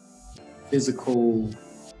unique physical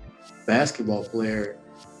basketball player.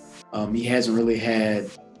 He hasn't really had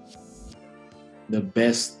the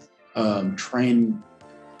best training,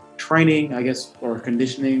 I guess, or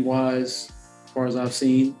conditioning wise, as far as I've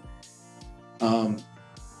seen.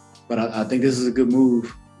 But I think this is a good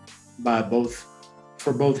move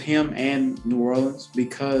for both him and New Orleans,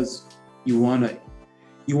 because you want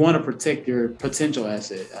to protect your potential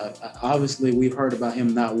asset. Obviously, we've heard about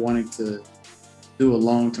him not wanting to do a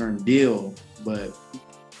long-term deal, but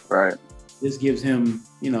this gives him,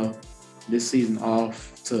 this season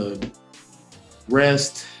off to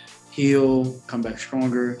rest, heal, come back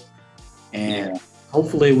stronger, and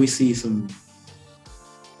hopefully we see some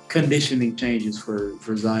conditioning changes for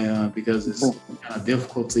Zion, because it's kind of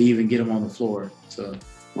difficult to even get him on the floor. So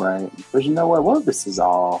Right. But you know what? What if this is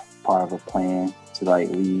all part of a plan to like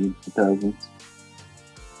lead the Pelicans?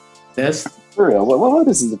 That's For real. What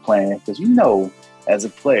this is the plan? Because you know, as a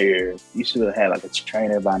player, you should have had like a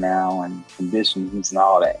trainer by now and conditions and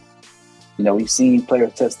all that. You know, we've seen player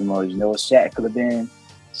testimonies. You know what Shaq could have been?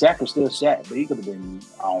 Shaq was still Shaq, but he could have been,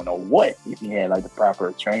 I don't know what, if he had like the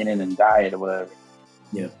proper training and diet or whatever.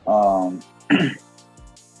 yeah. I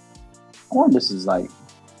wonder if this is like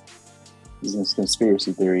this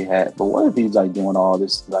conspiracy theory hat, but what if he's like doing all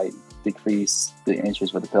this like decrease the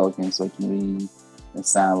interest for the Pelicans so he can leave and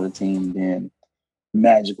sign with the team, then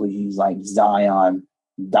magically he's like Zion,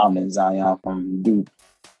 dominant Zion from Duke.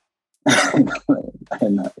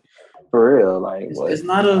 And for real, like what? It's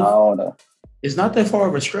not I don't know. It's not that far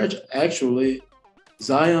of a stretch, actually.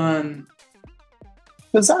 Zion.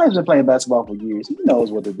 Because Zion's been playing basketball for years. He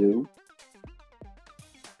knows what to do.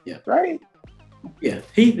 Yeah. Right? Yeah.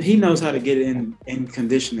 He knows how to get in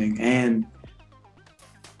conditioning. And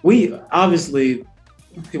we obviously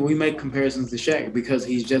we make comparisons to Shaq because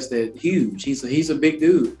he's just that huge. He's a big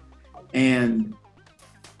dude. And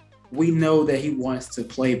we know that he wants to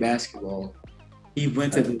play basketball. He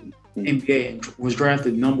went to the NBA and was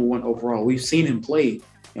drafted number 1 overall. We've seen him play.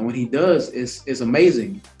 And when he does, it's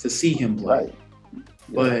amazing to see him play. Right.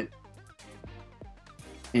 But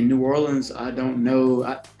in New Orleans, I don't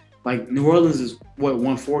know. New Orleans is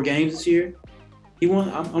won 4 games this year.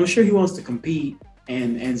 I'm sure he wants to compete,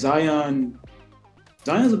 and Zion's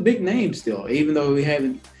a big name still, even though we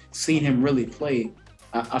haven't seen him really play.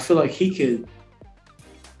 I feel like he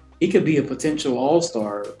could be a potential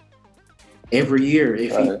all-star every year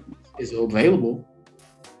if he is available.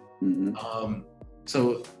 Mm-hmm.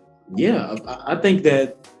 So yeah, I think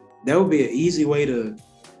that would be an easy way to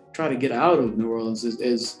try to get out of New Orleans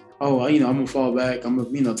is I'm gonna fall back. I'm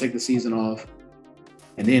gonna take the season off,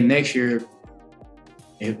 and then next year,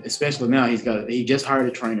 especially now, he just hired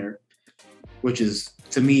a trainer, which is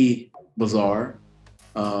to me bizarre.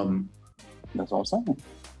 That's what I'm saying.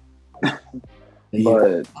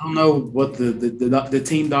 But I don't know what the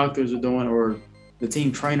team doctors are doing or the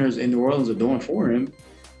team trainers in New Orleans are doing for him,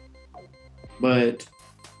 but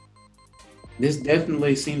this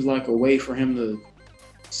definitely seems like a way for him to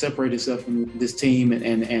separate himself from this team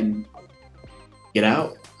and get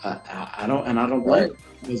out. I don't blame him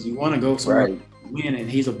because you want to go somewhere and win, and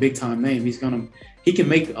he's a big time name. He can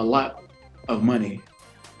make a lot of money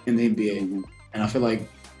in the NBA, and I feel like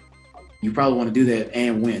you probably want to do that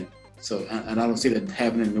and win. So, and I don't see that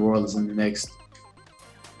happening in New Orleans in the next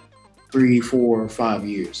 3, 4, 5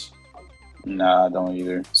 years. Nah, I don't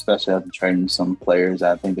either. Especially after trading some players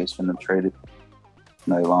I think they shouldn't have traded.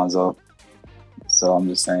 Like Lonzo. So I'm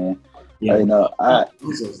just saying. Yeah,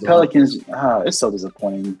 Pelicans, it's so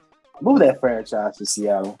disappointing. Move that franchise to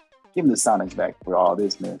Seattle. Give them the Sonics back for all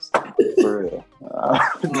this mess. For real.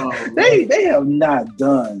 They have not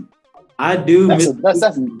done. I do. That's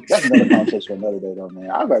another conversation for another day, though, man.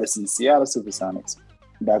 I'd rather see Seattle Supersonics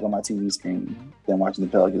back on my TV screen than watching the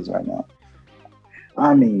Pelicans right now.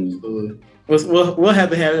 I mean, we'll have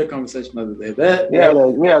to have that conversation another day.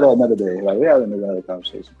 We have that another day. Like we have another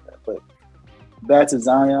conversation. But back to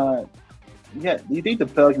Zion. Yeah, do you think the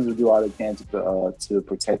Pelicans would do all they can to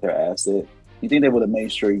protect their asset? You think they would have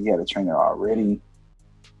made sure he had a trainer already?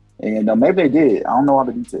 And maybe they did. I don't know all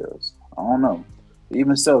the details. I don't know. But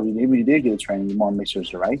even so, even if you did get a trainer, you want to make sure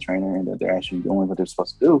it's the right trainer and that they're actually doing what they're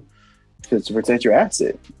supposed to do to protect your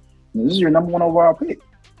asset. And this is your number 1 overall pick.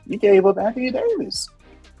 You gave up Anthony Davis.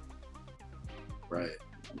 Right.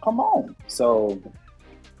 Come on. So,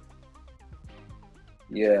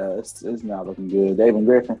 yeah, it's not looking good. David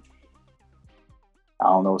Griffin. I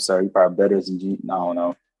don't know, sir. He probably better than G. I don't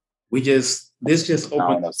know. This just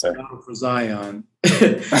opened up for Zion.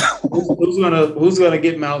 who's gonna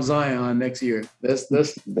get Mount Zion next year? That's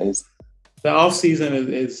the off season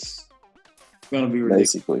is gonna be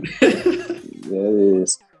ridiculous. Basically, yeah, it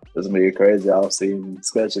is. It's gonna be a crazy off season,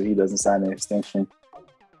 especially if he doesn't sign an extension.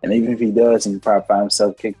 And even if he does, he probably find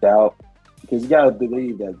himself kicked out. Because you gotta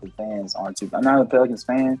believe that the fans aren't too. I'm not a Pelicans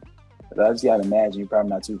fan, but I just gotta imagine you're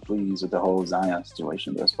probably not too pleased with the whole Zion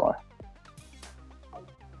situation thus far.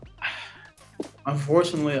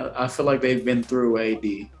 Unfortunately, I feel like they've been through AD.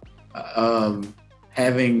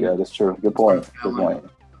 Yeah, that's true. Good point.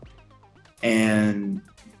 And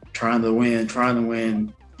trying to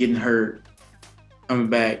win, getting hurt, coming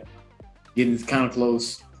back, getting kind of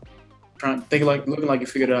close, looking like you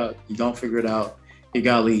figured it out. You don't figure it out. Your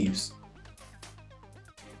guy leaves.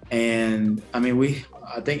 And I mean,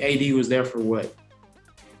 I think AD was there for what,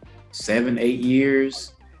 7, 8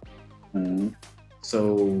 years. Mm-hmm.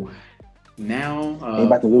 So Now, They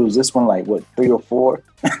about to lose this one like what 3 or 4.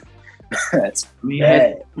 That's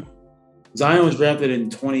bad. Zion was drafted in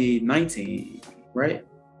 2019, right?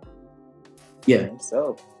 Yeah.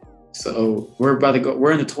 So we're about to go.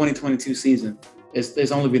 We're in the 2022 season.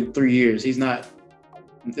 It's only been 3 years. He's not.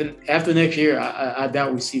 After next year, I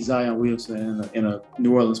doubt we see Zion Williamson in a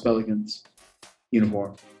New Orleans Pelicans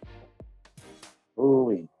uniform.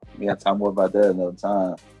 Ooh, we got to talk more about that another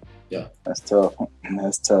time. Yeah, that's tough.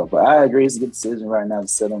 But I agree, it's a good decision right now to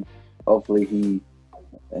sit him. Hopefully he,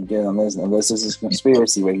 again, unless this is a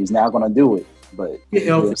conspiracy where he's not going to do it, but get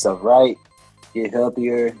himself right, get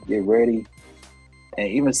healthier, get ready, and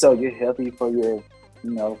even so, get healthy for your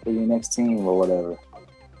next team or whatever,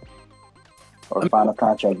 or final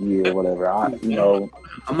contract year or whatever.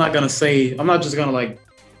 I'm not gonna say. I'm not just gonna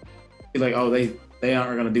be like, oh, they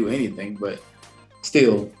aren't gonna do anything, but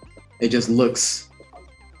still, it just looks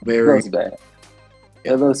very. It looks bad.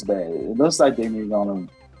 Yeah. It looks bad. It looks like they're gonna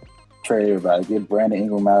trade everybody. Get Brandon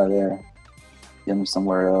Ingram out of there. Get him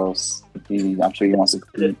somewhere else. I'm sure he wants to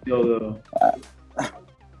compete.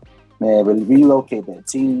 Man, but relocate that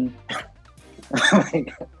team.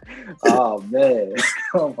 Oh man,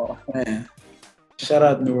 come on, man. Shout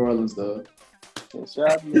out New Orleans though. Yeah,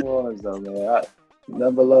 shout out New Orleans though, man.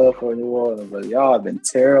 Number love for New Orleans, but y'all have been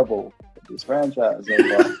terrible with this franchise so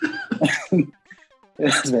far.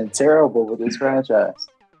 It's been terrible with this franchise.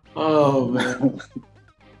 Oh man,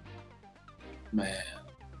 man,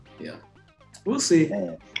 yeah. We'll see.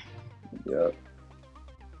 Man. Yeah,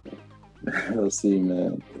 we'll see,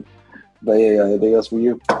 man. But yeah, anything else for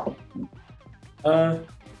you?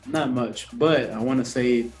 Not much, but I want to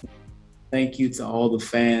say thank you to all the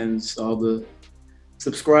fans, all the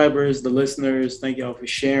subscribers, the listeners. Thank y'all for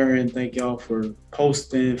sharing. Thank y'all for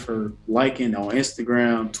posting, for liking on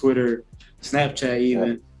Instagram, Twitter, Snapchat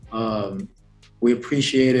even. Yeah. We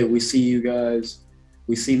appreciate it. We see you guys.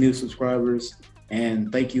 We see new subscribers.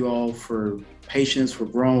 And thank you all for patience, for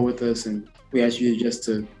growing with us. And we ask you just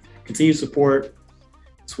to continue to support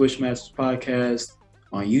Swish Masters Podcast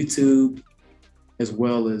on YouTube, as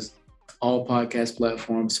well as all podcast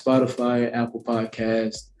platforms, Spotify, Apple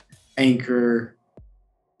Podcasts, Anchor,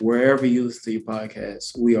 wherever you listen to your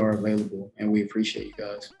podcasts, we are available, and we appreciate you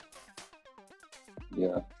guys.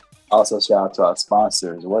 Yeah. Also, shout out to our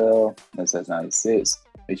sponsor as well, SS96.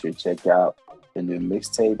 Make sure to check out the new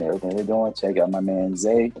mixtape and everything they're doing. Check out my man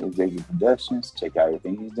Zay, Executive Productions. Check out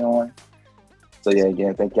everything he's doing. So yeah,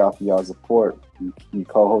 again, thank y'all for y'all's support. Your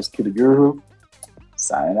co-host Kid the Guru,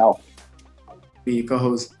 signing off. Be your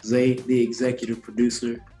co-host Zay, the executive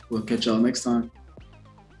producer. We'll catch y'all next time.